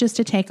manages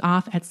to take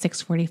off at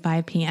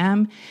 6:45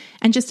 p.m.,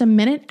 and just a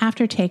minute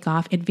after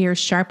takeoff, it veers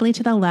sharply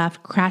to the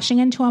left, crashing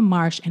into a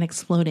marsh and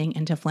exploding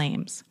into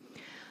flames.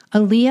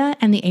 Aaliyah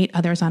and the 8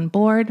 others on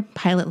board,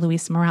 pilot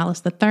Luis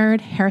Morales III,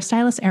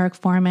 hairstylist Eric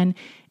Foreman,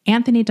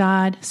 Anthony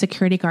Dodd,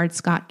 security guard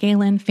Scott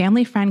Galen,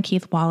 family friend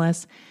Keith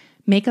Wallace,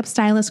 makeup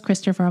stylist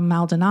Christopher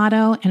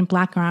Maldonado, and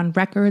Blackground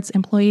Records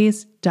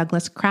employees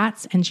Douglas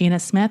Kratz and Gina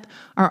Smith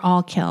are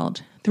all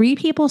killed. 3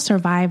 people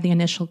survive the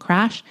initial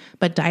crash,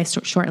 but die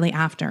shortly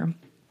after.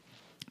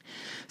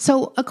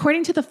 So,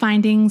 according to the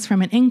findings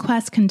from an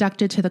inquest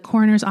conducted to the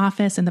coroner's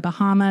office in the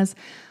Bahamas,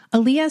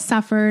 Aaliyah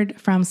suffered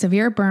from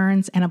severe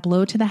burns and a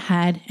blow to the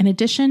head, in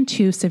addition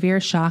to severe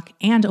shock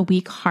and a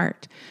weak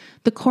heart.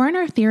 The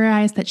coroner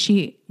theorized that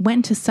she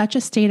went into such a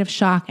state of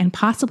shock and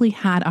possibly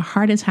had a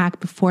heart attack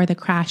before the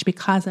crash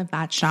because of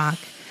that shock.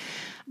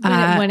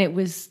 When it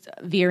was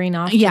veering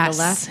off to the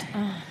left? Oh,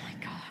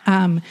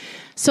 my God.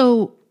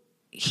 So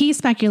he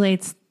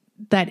speculates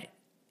that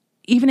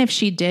even if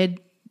she did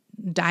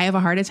die of a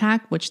heart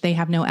attack, which they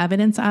have no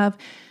evidence of,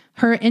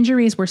 her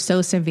injuries were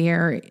so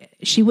severe,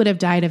 she would have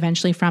died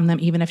eventually from them,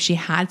 even if she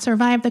had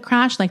survived the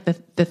crash, like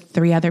the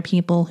 3 other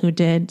people who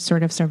did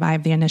sort of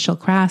survive the initial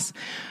crash.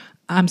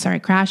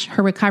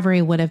 Her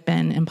recovery would have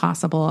been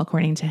impossible,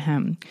 according to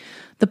him.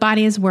 The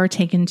bodies were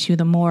taken to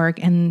the morgue,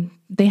 and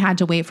they had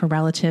to wait for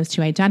relatives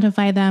to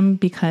identify them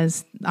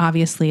because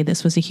obviously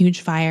this was a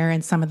huge fire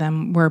and some of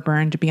them were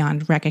burned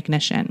beyond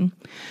recognition.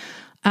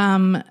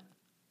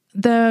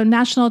 the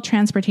National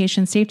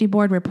Transportation Safety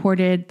Board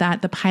reported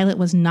that the pilot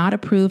was not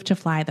approved to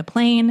fly the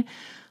plane.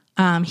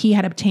 He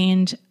had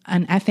obtained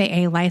an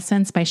FAA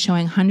license by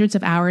showing hundreds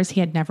of hours he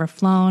had never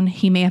flown.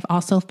 He may have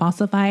also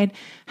falsified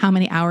how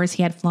many hours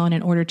he had flown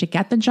in order to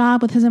get the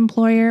job with his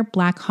employer,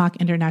 Black Hawk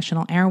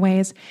International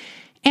Airways.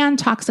 And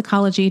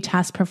toxicology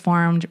tests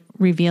performed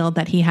revealed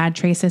that he had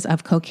traces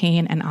of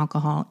cocaine and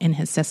alcohol in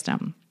his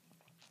system.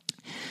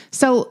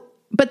 So,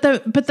 but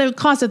the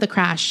cause of the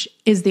crash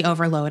is the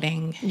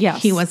overloading.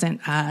 Yes. He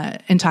wasn't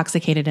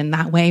intoxicated in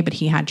that way, but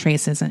he had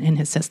traces in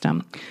his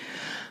system.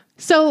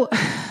 So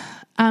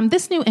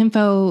this new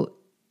info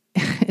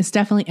is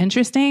definitely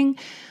interesting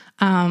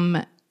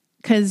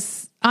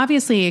because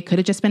obviously it could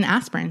have just been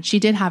aspirin. She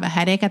did have a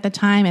headache at the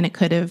time, and it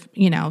could have,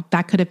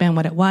 that could have been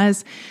what it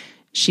was.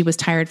 She was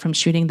tired from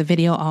shooting the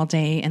video all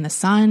day in the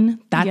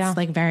sun. That's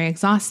like very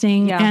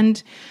exhausting. Yeah.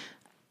 And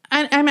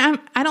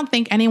I don't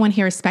think anyone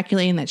here is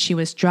speculating that she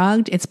was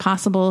drugged. It's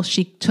possible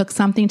she took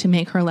something to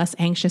make her less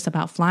anxious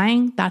about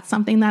flying. That's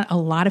something that a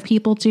lot of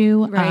people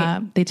do.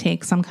 Right. They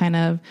take some kind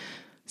of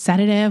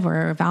sedative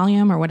or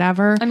Valium or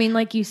whatever. I mean,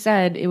 like you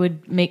said, it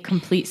would make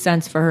complete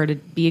sense for her to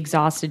be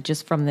exhausted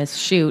just from this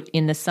shoot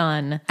in the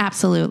sun.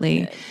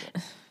 Absolutely.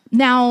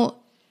 Now,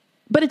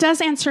 but it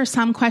does answer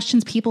some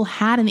questions people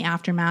had in the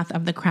aftermath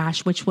of the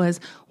crash, which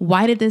was,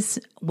 why did this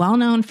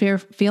well-known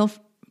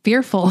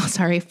fearful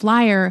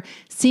flyer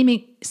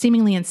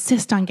seemingly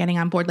insist on getting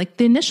on board? Like,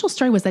 the initial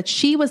story was that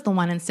she was the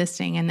one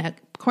insisting, and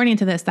according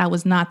to this, that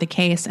was not the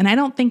case. And I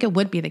don't think it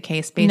would be the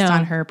case based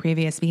on her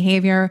previous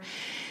behavior.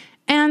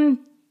 And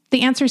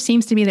the answer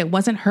seems to be that it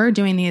wasn't her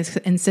doing the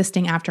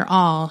insisting after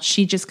all.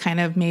 She just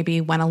kind of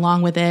maybe went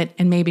along with it,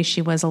 and maybe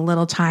she was a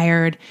little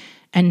tired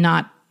and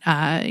not,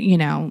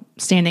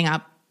 standing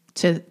up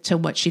to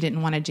what she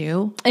didn't want to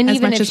do as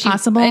much as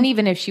possible. And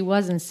even if she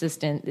was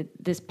insistent,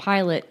 this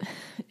pilot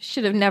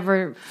should have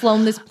never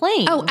flown this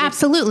plane. Oh,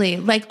 absolutely.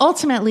 Like,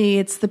 ultimately,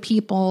 it's the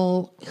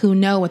people who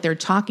know what they're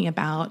talking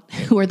about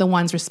who are the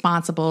ones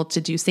responsible to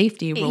do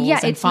safety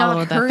rules and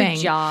follow the thing.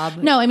 Job.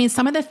 No, I mean,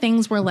 some of the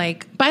things were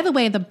like, by the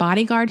way, the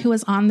bodyguard who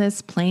was on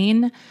this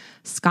plane,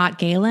 Scott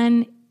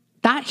Galen,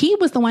 that he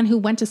was the one who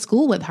went to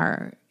school with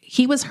her.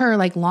 He was her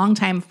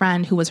longtime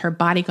friend who was her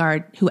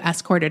bodyguard who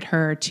escorted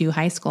her to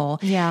high school.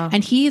 Yeah.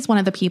 And he's one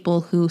of the people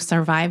who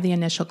survived the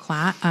initial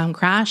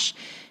crash.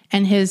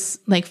 And his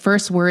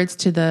first words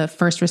to the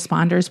first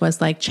responders was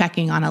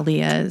checking on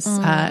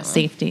Aaliyah's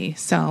safety.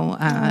 So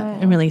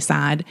really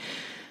sad.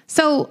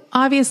 So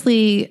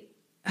obviously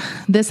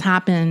this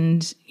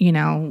happened,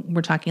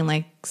 we're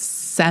talking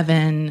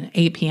 7,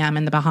 8 p.m.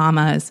 in the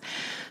Bahamas.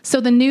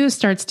 So the news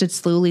starts to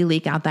slowly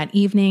leak out that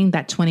evening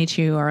that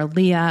 22-year-old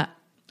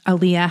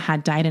Aaliyah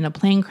had died in a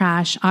plane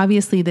crash.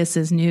 Obviously, this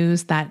is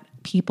news that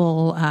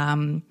people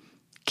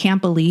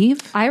can't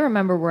believe. I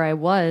remember where I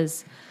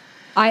was.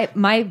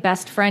 My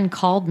best friend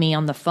called me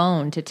on the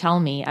phone to tell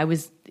me I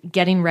was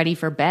getting ready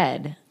for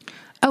bed.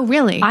 Oh,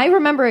 really? I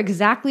remember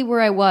exactly where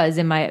I was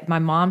in my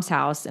mom's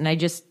house, and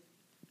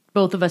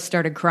both of us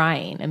started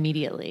crying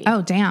immediately.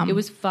 Oh, damn. It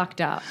was fucked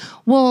up.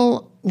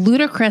 Well,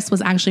 Ludacris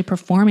was actually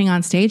performing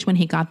on stage when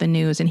he got the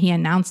news, and he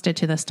announced it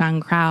to the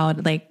stunned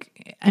crowd.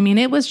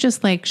 It was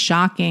just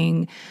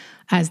shocking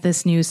as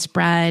this news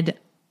spread.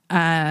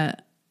 I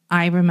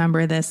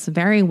remember this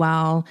very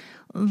well.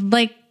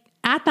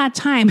 At that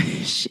time,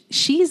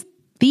 she's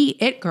the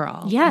it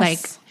girl.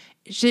 Yes.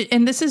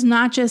 And this is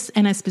not just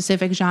in a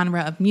specific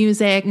genre of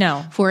music.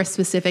 No. For a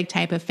specific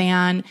type of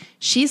fan.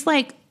 She's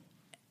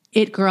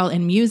it girl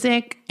in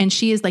music, and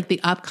she is the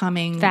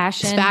upcoming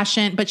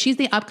fashion, but she's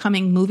the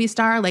upcoming movie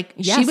star.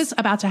 She was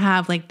about to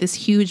have this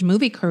huge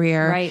movie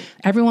career. Right.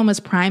 Everyone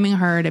was priming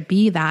her to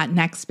be that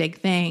next big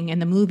thing in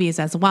the movies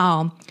as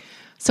well.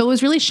 So it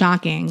was really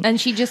shocking. And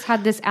she just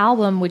had this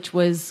album, which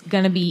was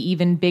going to be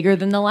even bigger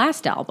than the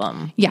last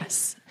album.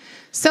 Yes.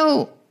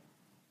 So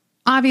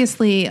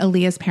obviously,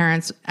 Aaliyah's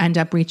parents end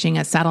up reaching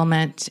a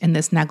settlement in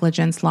this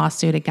negligence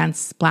lawsuit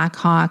against Black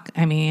Hawk.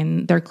 I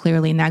mean, they're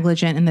clearly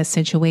negligent in this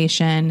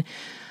situation.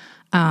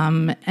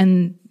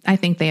 And I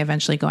think they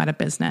eventually go out of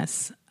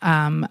business.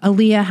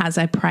 Aaliyah has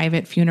a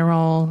private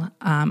funeral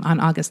on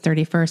August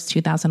 31st,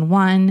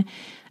 2001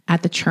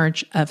 at the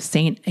Church of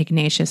St.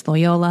 Ignatius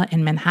Loyola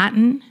in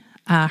Manhattan.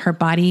 Her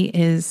body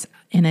is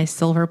in a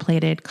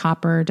silver-plated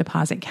copper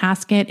deposit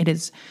casket. It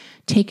is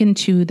taken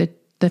to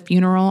the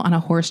funeral on a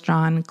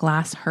horse-drawn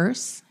glass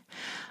hearse.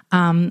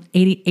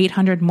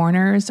 800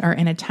 mourners are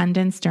in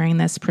attendance during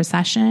this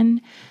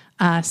procession.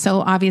 So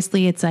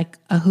obviously it's a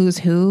who's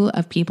who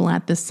of people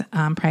at this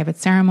private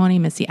ceremony: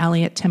 Missy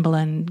Elliott,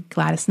 Timbaland,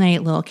 Gladys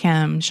Knight, Lil'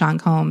 Kim, Sean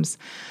Combs.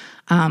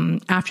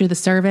 After the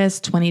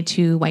service,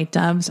 22 white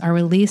doves are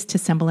released to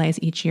symbolize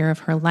each year of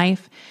her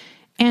life.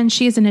 And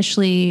she is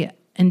initially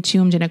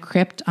entombed in a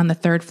crypt on the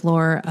 3rd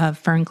floor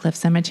of Ferncliff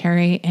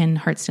Cemetery in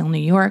Hartsdale, New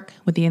York,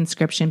 with the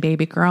inscription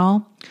 "Baby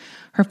Girl."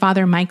 Her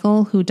father,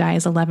 Michael, who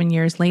dies 11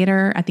 years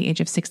later at the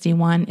age of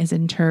 61, is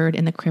interred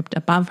in the crypt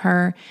above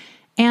her.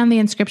 And the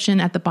inscription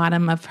at the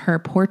bottom of her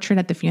portrait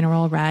at the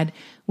funeral read,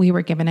 "We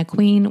were given a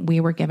queen,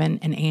 we were given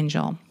an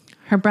angel."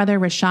 Her brother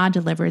Rashad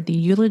delivered the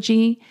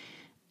eulogy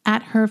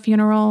at her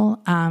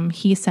funeral.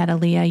 He said,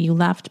 Aaliyah, you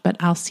left, but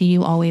I'll see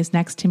you always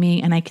next to me,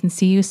 and I can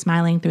see you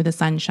smiling through the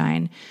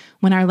sunshine.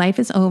 When our life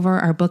is over,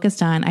 our book is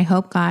done, I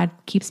hope God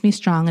keeps me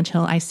strong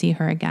until I see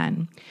her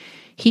again.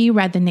 He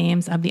read the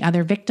names of the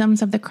other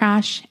victims of the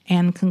crash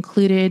and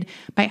concluded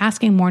by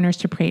asking mourners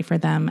to pray for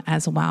them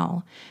as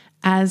well.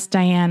 As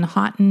Diane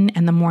Houghton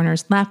and the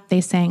mourners left,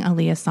 they sang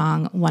Aaliyah's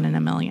song, One in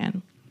a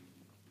Million.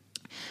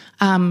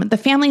 The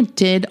family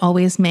did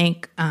always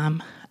make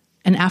an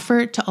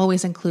effort to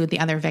always include the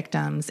other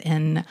victims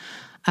in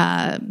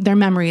their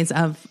memories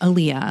of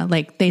Aaliyah.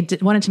 Like they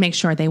wanted to make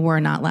sure they were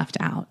not left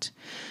out.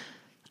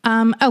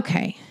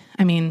 Okay.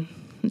 I mean,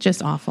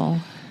 just awful.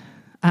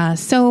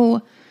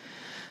 Since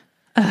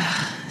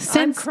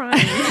I'm crying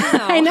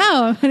now. I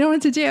know, I don't know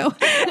what to do.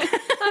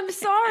 I'm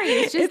sorry.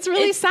 It's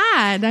really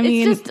sad. I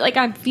mean, it's just like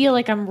I feel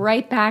like I'm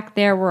right back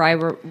there where I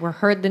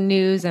heard the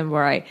news and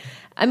where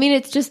I mean,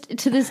 it's just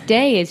to this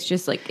day, it's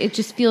just like it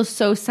just feels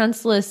so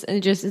senseless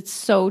and it's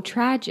so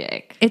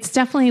tragic. It's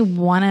definitely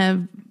one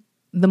of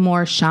the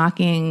more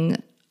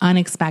shocking,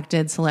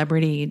 unexpected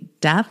celebrity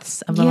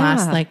deaths of the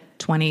last like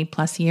 20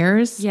 plus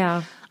years.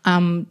 Yeah.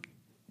 I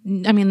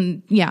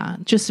mean, yeah,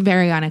 just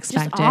very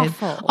unexpected.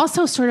 Just awful.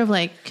 Also, sort of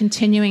like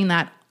continuing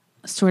that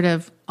sort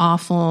of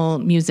awful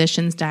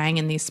musicians dying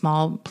in these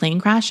small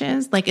plane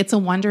crashes. Like, it's a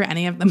wonder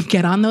any of them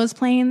get on those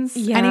planes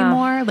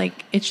anymore.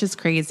 Like, it's just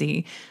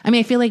crazy. I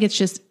mean, I feel like it's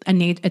just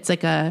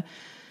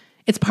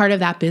it's part of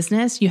that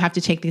business. You have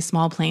to take these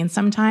small planes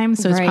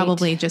sometimes. So it's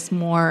probably just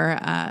more,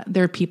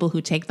 there are people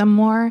who take them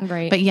more.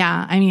 Right. But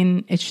yeah, I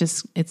mean,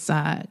 it's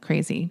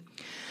crazy.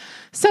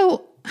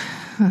 So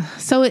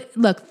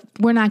look,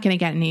 we're not going to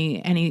get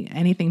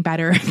anything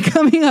better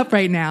coming up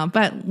right now,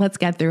 but let's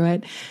get through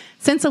it.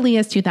 Since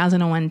Aaliyah's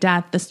 2001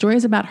 death, the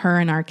stories about her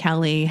and R.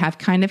 Kelly have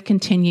kind of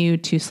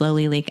continued to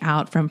slowly leak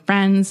out from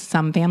friends,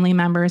 some family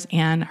members,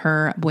 and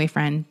her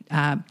boyfriend,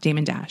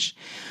 Damon Dash.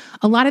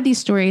 A lot of these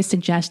stories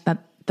suggest that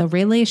the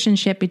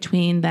relationship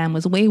between them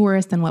was way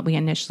worse than what we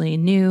initially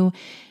knew.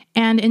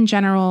 And in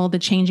general, the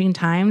changing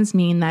times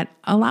mean that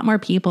a lot more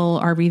people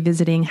are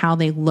revisiting how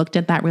they looked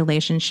at that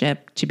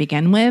relationship to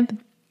begin with,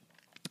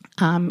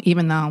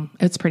 even though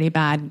it's pretty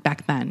bad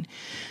back then.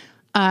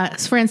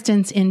 For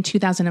instance, in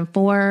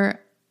 2004,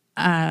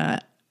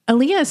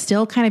 Aaliyah is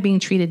still kind of being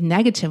treated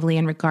negatively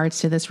in regards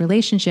to this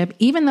relationship,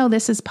 even though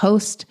this is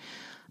post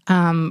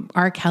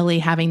R. Kelly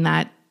having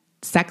that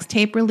sex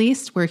tape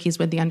released where he's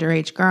with the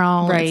underage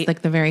girl. Right. It's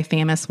like the very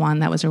famous one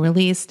that was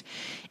released.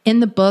 In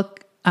the book,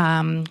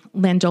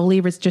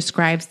 Landoli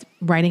describes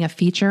writing a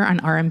feature on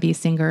R&B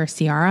singer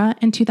Ciara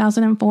in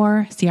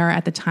 2004. Ciara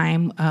at the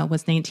time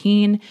was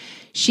 19.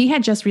 She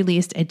had just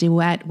released a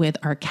duet with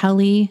R.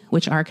 Kelly,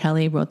 which R.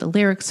 Kelly wrote the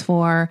lyrics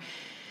for.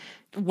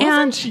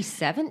 Wasn't she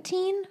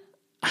 17?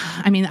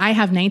 I mean, I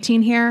have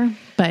 19 here,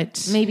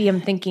 but Maybe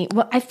I'm thinking,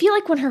 well, I feel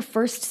like when her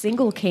first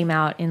single came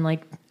out in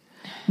like,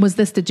 was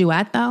this the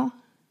duet though?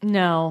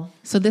 no.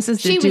 So this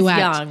is the She duet.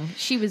 was young.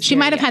 She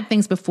might have had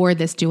things before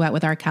this duet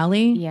with R.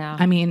 Kelly. Yeah.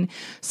 I mean,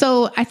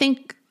 so I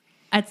think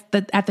at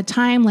the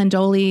time,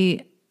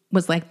 Landoli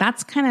was like,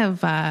 that's kind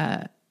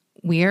of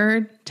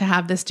weird to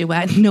have this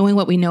duet, knowing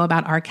what we know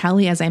about R.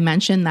 Kelly. As I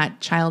mentioned, that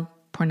child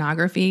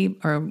pornography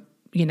or,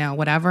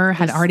 whatever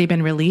had already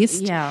been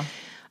released. Yeah.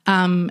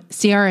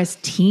 Ciara's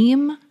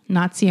team,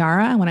 not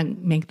Ciara, I want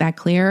to make that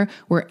clear,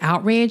 were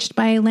outraged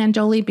by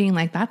Landoli being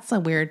like, that's a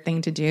weird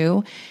thing to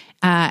do.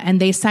 And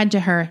they said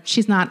to her,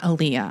 she's not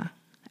Aaliyah,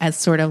 as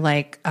sort of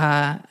like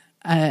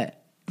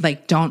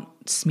don't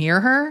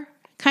smear her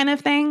kind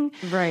of thing.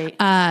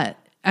 Right.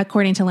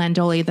 According to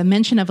Landoli, the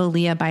mention of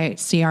Aaliyah by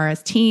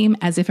Ciara's team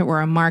as if it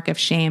were a mark of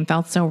shame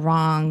felt so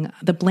wrong.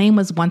 The blame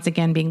was once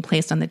again being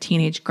placed on the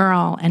teenage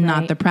girl and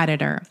not the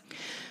predator.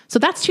 So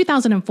that's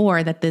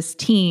 2004 that this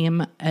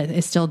team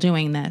is still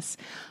doing this.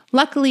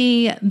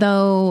 Luckily,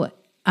 though,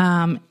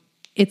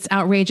 it's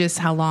outrageous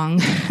how long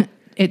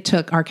it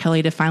took R.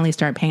 Kelly to finally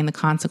start paying the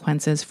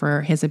consequences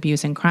for his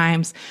abuse and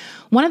crimes.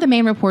 One of the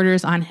main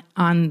reporters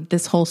on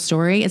this whole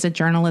story is a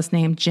journalist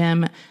named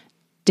Jim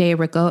De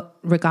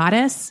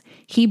Regatis.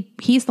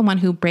 He's the one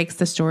who breaks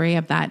the story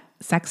of that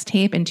sex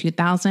tape in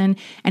 2000,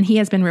 and he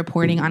has been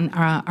reporting on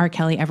R.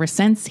 Kelly ever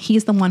since.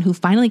 He's the one who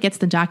finally gets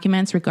the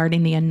documents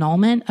regarding the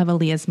annulment of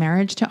Aaliyah's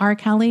marriage to R.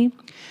 Kelly.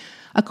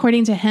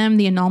 According to him,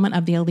 the annulment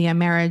of the Aaliyah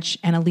marriage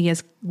and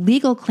Aaliyah's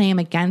legal claim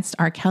against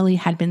R. Kelly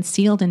had been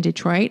sealed in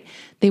Detroit.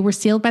 They were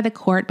sealed by the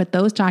court, but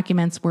those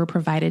documents were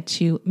provided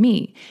to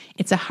me.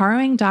 It's a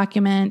harrowing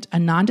document, a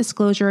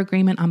non-disclosure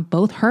agreement on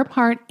both her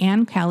part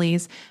and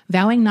Kelly's,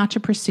 vowing not to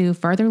pursue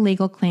further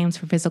legal claims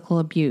for physical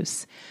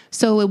abuse.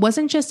 So it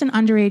wasn't just an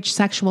underage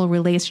sexual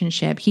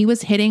relationship. He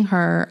was hitting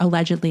her,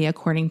 allegedly,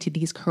 according to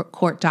these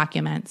court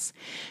documents.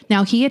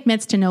 Now, he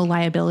admits to no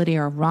liability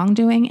or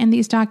wrongdoing in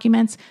these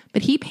documents,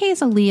 but he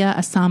pays Aaliyah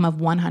a sum of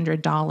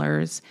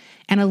 $100,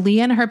 and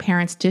Aaliyah and her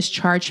parents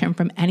discharge him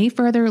from any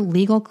further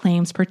legal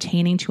claims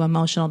pertaining to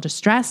emotional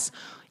distress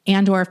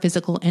and or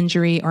physical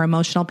injury or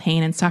emotional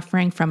pain and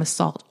suffering from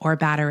assault or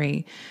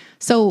battery.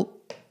 So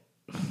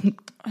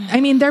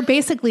I mean, they're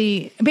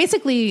basically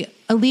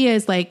Aaliyah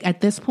is like,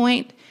 at this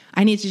point,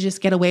 I need to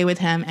just get away with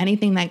him.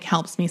 Anything that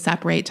helps me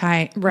separate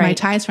my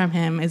ties from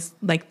him is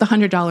like the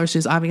 $100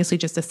 is obviously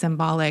just a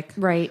symbolic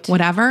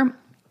whatever.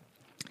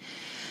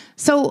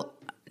 So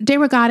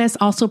DeRogatis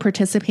also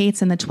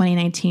participates in the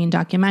 2019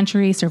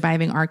 documentary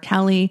Surviving R.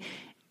 Kelly,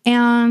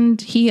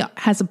 and he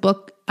has a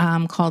book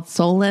called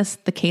Soulless,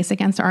 The Case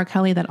Against R.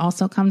 Kelly, that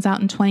also comes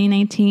out in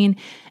 2019.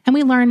 And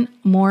we learn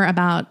more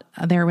about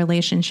their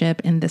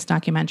relationship in this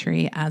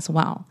documentary as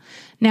well.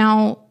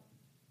 Now,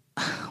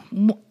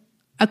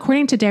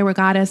 according to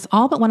DeRogatis,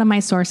 all but one of my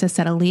sources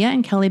said Aaliyah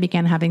and Kelly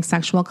began having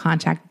sexual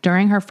contact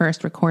during her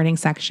first recording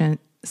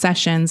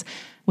sessions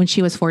when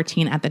she was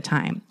 14 at the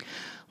time.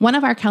 One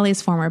of R.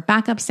 Kelly's former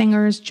backup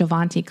singers,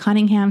 Javonte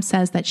Cunningham,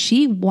 says that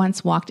she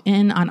once walked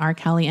in on R.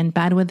 Kelly in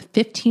bed with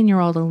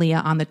 15-year-old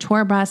Aaliyah on the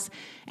tour bus,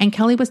 and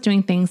Kelly was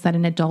doing things that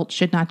an adult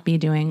should not be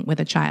doing with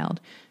a child.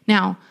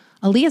 Now,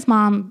 Aaliyah's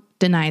mom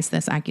denies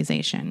this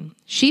accusation.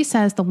 She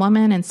says the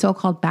woman and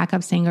so-called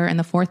backup singer in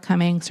the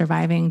forthcoming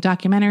Surviving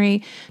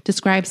documentary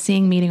describes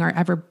seeing, meeting, or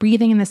ever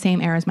breathing in the same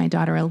air as my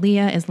daughter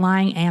Aaliyah is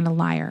lying and a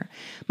liar.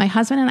 My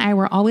husband and I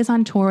were always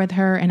on tour with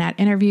her and at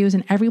interviews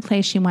in every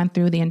place she went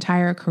through the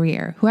entire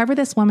career. Whoever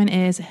this woman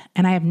is,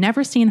 and I have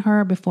never seen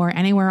her before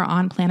anywhere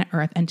on planet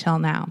Earth until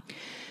now.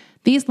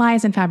 These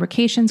lies and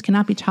fabrications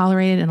cannot be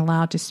tolerated and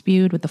allowed to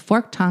spewed with the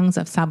forked tongues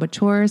of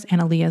saboteurs and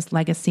Aaliyah's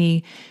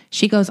legacy.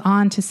 She goes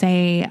on to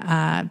say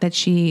that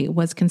she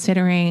was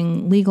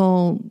considering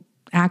legal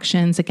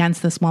actions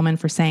against this woman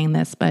for saying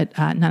this, but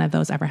none of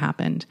those ever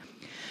happened.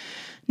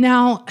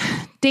 Now,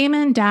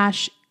 Damon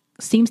Dash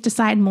seems to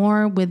side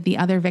more with the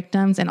other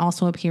victims and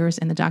also appears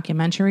in the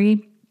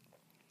documentary.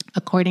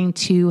 According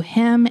to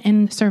him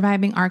in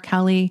Surviving R.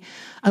 Kelly,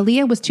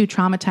 Aaliyah was too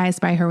traumatized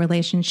by her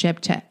relationship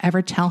to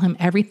ever tell him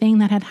everything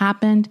that had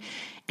happened,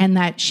 and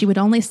that she would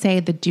only say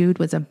the dude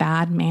was a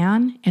bad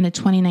man. In a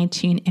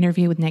 2019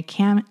 interview with Nick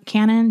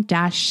Cannon,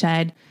 Dash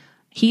said,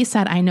 he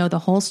said, I know the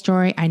whole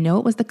story. I know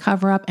it was the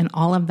cover-up and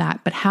all of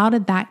that, but how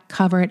did that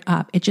cover it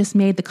up? It just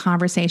made the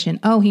conversation,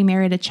 oh, he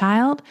married a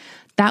child?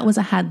 That was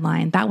a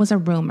headline. That was a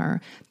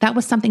rumor. That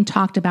was something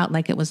talked about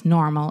like it was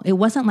normal. It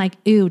wasn't like,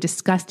 ew,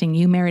 disgusting,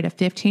 you married a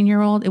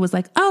 15-year-old. It was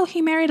like, oh,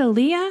 he married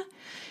Aaliyah?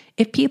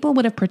 If people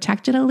would have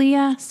protected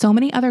Aaliyah, so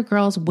many other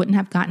girls wouldn't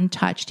have gotten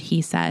touched,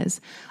 he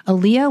says.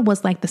 Aaliyah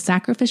was like the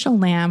sacrificial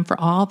lamb for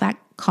all that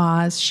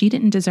cause. She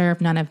didn't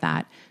deserve none of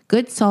that.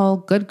 Good soul,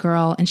 good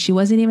girl, and she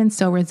wasn't even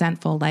so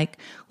resentful, like,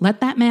 let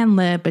that man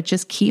live, but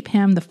just keep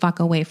him the fuck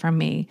away from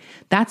me.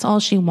 That's all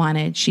she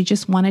wanted. She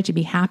just wanted to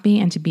be happy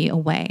and to be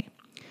away.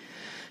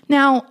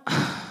 Now,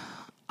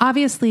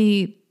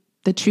 obviously,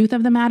 the truth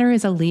of the matter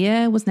is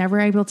Aaliyah was never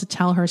able to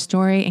tell her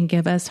story and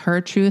give us her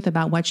truth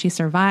about what she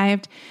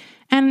survived.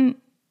 And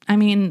I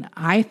mean,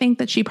 I think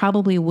that she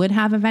probably would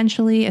have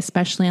eventually,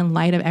 especially in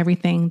light of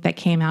everything that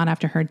came out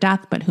after her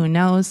death, but who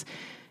knows?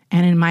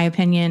 And in my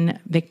opinion,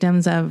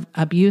 victims of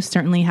abuse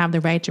certainly have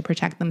the right to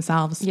protect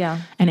themselves in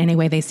any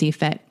way they see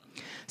fit.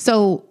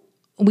 So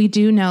we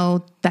do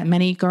know that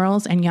many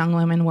girls and young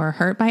women were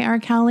hurt by R.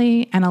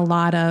 Kelly, and a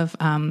lot of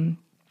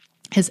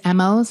his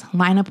MOs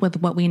line up with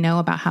what we know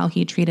about how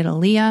he treated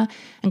Aaliyah,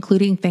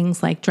 including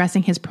things like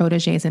dressing his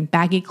proteges in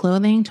baggy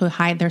clothing to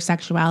hide their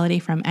sexuality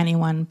from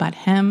anyone but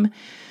him.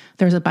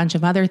 There's a bunch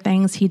of other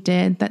things he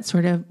did that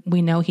sort of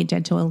we know he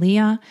did to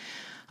Aaliyah.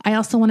 I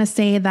also want to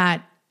say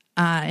that,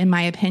 in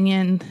my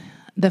opinion,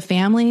 the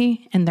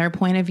family and their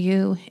point of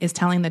view is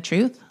telling the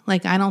truth.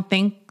 Like, I don't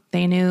think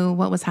they knew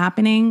what was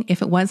happening.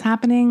 If it was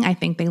happening, I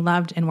think they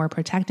loved and were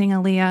protecting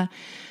Aaliyah.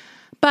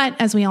 But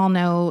as we all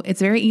know, it's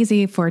very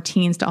easy for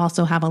teens to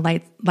also have a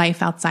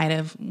life outside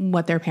of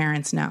what their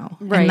parents know.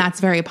 Right. And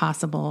that's very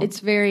possible. It's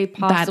very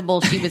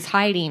possible she was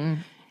hiding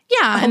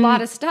a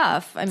lot of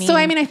stuff. I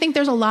think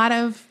there's a lot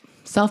of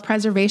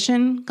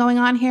self-preservation going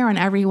on here on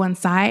everyone's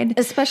side.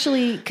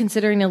 Especially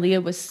considering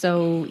Aaliyah was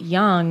so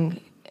young.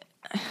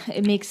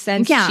 It makes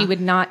sense she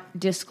would not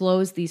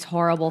disclose these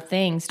horrible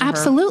things to her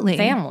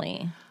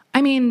family.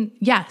 I mean,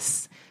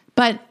 yes.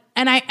 But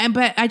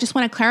I just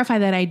want to clarify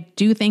that I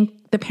do think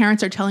the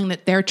parents are telling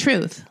their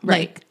truth.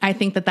 Right. Like, I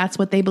think that that's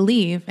what they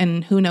believe,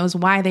 and who knows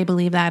why they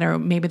believe that, or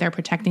maybe they're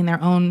protecting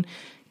their own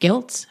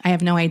guilt. I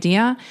have no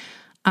idea.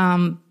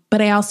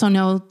 But I also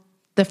know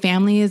the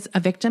family is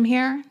a victim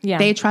here. Yeah.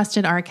 They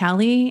trusted R.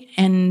 Kelly,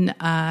 and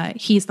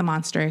he's the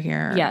monster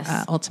here,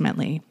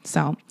 ultimately.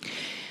 So,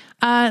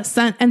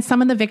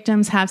 some of the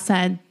victims have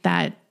said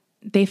that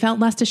they felt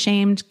less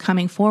ashamed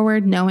coming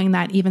forward, knowing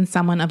that even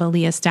someone of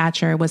Aaliyah's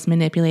stature was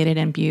manipulated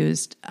and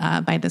abused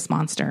by this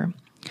monster.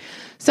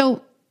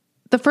 So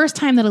the first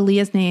time that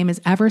Aaliyah's name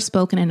is ever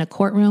spoken in a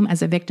courtroom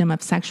as a victim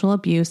of sexual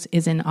abuse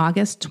is in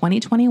August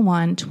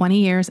 2021, 20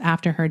 years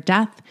after her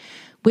death,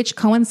 which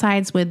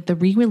coincides with the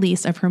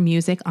re-release of her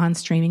music on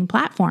streaming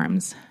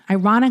platforms.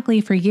 Ironically,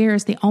 for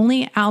years, the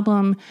only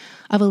album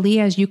of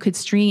Aaliyah's you could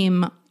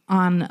stream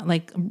on,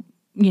 like,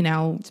 you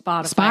know,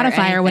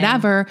 Spotify or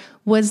whatever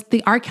was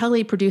the R.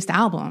 Kelly produced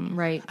album.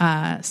 Right.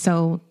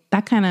 So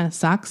that kind of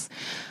sucks.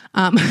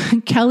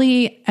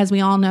 Kelly, as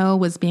we all know,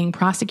 was being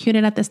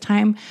prosecuted at this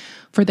time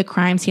for the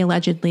crimes he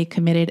allegedly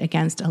committed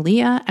against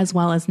Aaliyah, as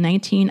well as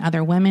 19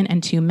 other women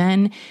and 2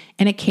 men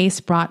in a case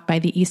brought by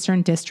the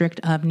Eastern District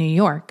of New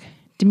York.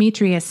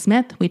 Demetrius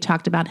Smith, we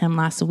talked about him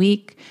last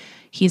week.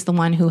 He's the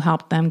one who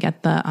helped them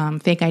get the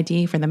fake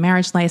ID for the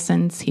marriage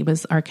license. He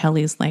was R.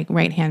 Kelly's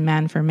right-hand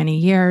man for many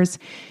years.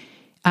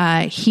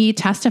 He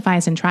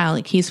testifies in trial.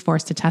 He's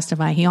forced to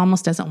testify. He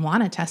almost doesn't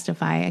want to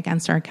testify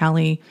against R.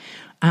 Kelly,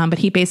 but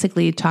he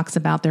basically talks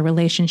about their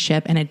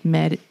relationship and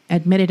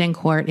admitted in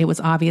court it was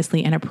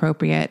obviously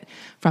inappropriate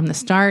from the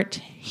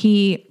start.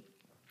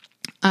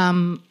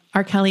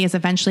 R. Kelly is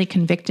eventually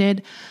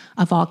convicted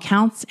of all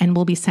counts and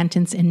will be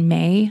sentenced in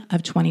May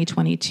of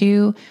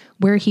 2022,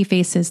 where he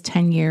faces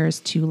 10 years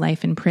to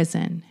life in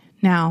prison.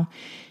 Now,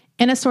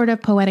 in a sort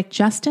of poetic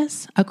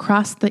justice,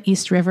 across the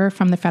East River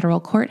from the federal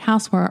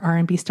courthouse where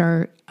R.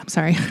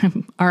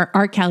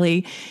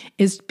 Kelly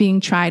is being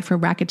tried for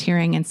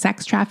racketeering and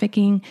sex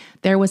trafficking,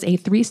 there was a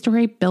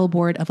 3-story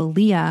billboard of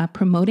Aaliyah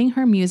promoting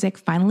her music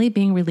finally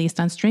being released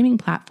on streaming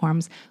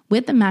platforms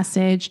with the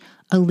message,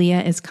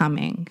 "Aaliyah is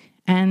coming."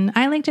 And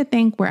I like to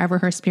think wherever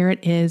her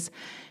spirit is,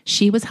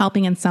 she was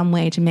helping in some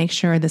way to make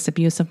sure this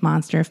abusive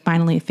monster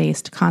finally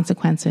faced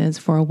consequences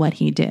for what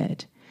he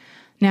did.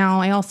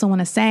 Now, I also want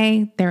to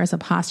say there is a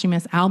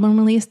posthumous album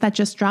release that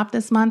just dropped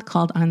this month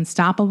called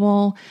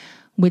Unstoppable,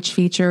 which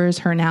features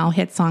her now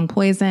hit song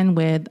Poison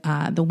with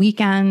The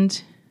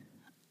Weeknd.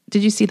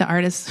 Did you see the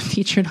artists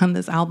featured on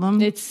this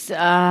album?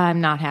 I'm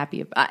not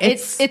happy about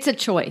it. It's a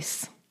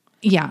choice.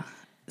 Yeah.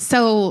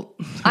 So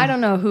I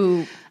don't know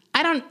who.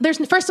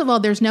 First of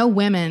all, there's no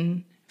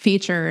women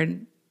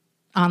featured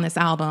on this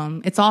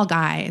album. It's all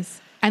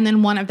guys. And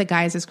then one of the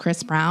guys is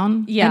Chris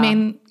Brown. Yeah. I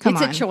mean, come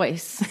on. It's a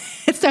choice.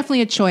 It's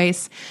definitely a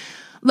choice.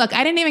 Look,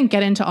 I didn't even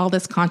get into all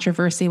this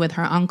controversy with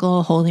her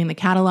uncle holding the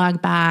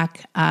catalog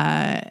back.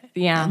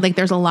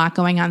 There's a lot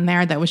going on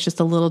there that was just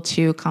a little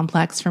too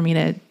complex for me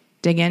to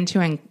dig into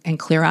and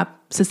clear up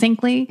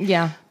succinctly.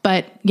 Yeah.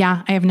 But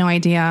yeah, I have no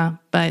idea,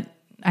 but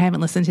I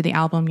haven't listened to the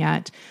album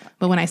yet.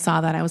 But when I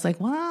saw that, I was like,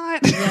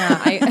 what?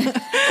 Yeah.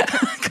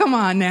 Come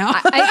on now.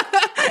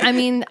 I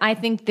mean, I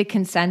think the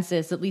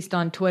consensus, at least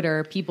on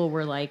Twitter, people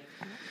were like,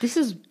 this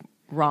is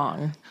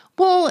wrong.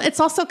 Well, it's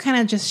also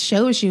kind of just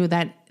shows you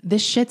that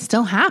this shit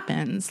still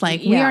happens.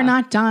 We are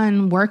not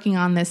done working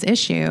on this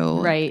issue.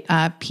 Right.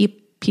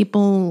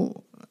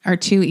 People are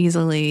too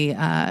easily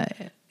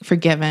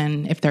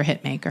forgiven if they're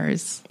hit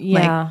makers.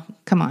 Yeah.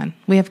 Come on.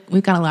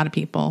 We've got a lot of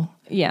people.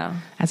 Yeah.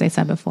 As I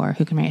said before,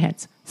 who can write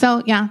hits.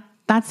 So yeah,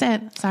 that's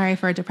it. Sorry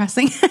for a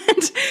depressing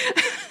end.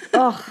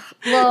 Oh,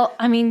 well,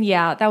 I mean,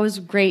 yeah, that was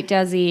great,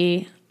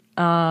 Desi.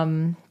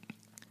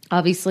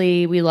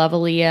 Obviously, we love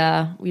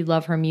Aaliyah. We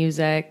love her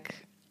music.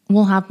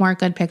 We'll have more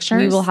good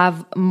pictures. We will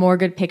have more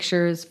good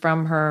pictures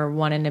from her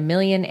 1 in a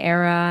Million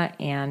era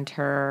and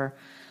her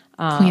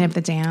Queen of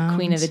the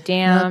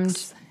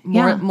Damned.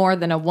 More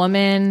Than a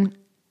Woman.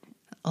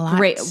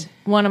 Great.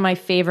 One of my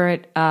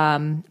favorite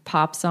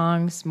pop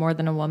songs, More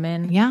Than a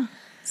Woman. Yeah.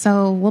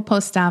 So we'll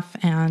post stuff,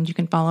 and you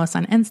can follow us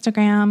on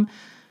Instagram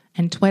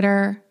and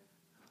Twitter.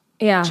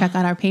 Yeah. Check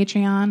out our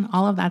Patreon,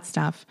 all of that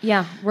stuff.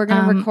 Yeah. We're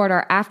going to record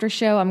our after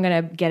show. I'm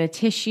going to get a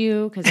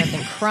tissue because I've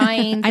been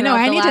crying. I know.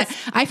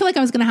 I feel like I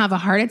was going to have a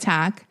heart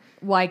attack.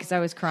 Why? Because I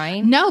was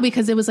crying? No,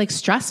 because it was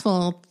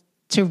stressful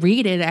to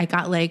read it. I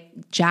got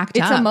jacked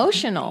up. It's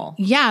emotional.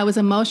 Yeah. It was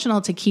emotional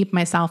to keep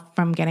myself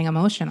from getting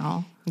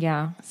emotional.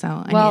 Yeah. So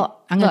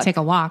I'm going to take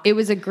a walk. It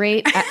was a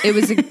great,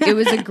 it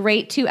was a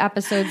great 2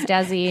 episodes,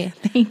 Desi.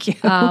 Thank you.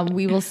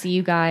 We will see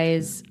you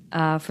guys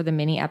for the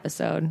mini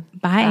episode.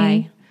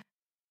 Bye.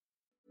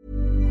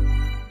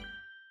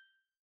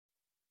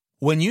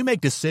 When you make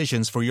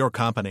decisions for your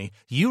company,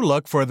 you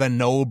look for the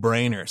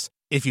no-brainers.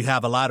 If you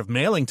have a lot of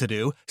mailing to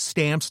do,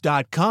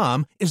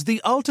 Stamps.com is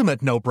the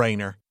ultimate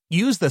no-brainer.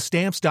 Use the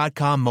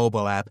Stamps.com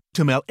mobile app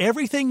to mail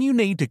everything you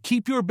need to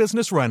keep your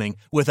business running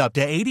with up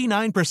to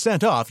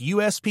 89% off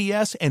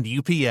USPS and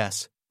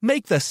UPS.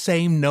 Make the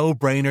same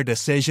no-brainer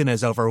decision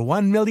as over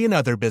 1 million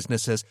other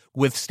businesses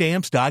with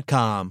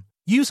Stamps.com.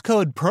 Use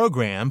code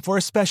PROGRAM for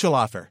a special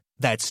offer.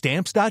 That's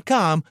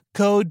Stamps.com,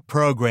 code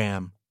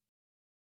PROGRAM.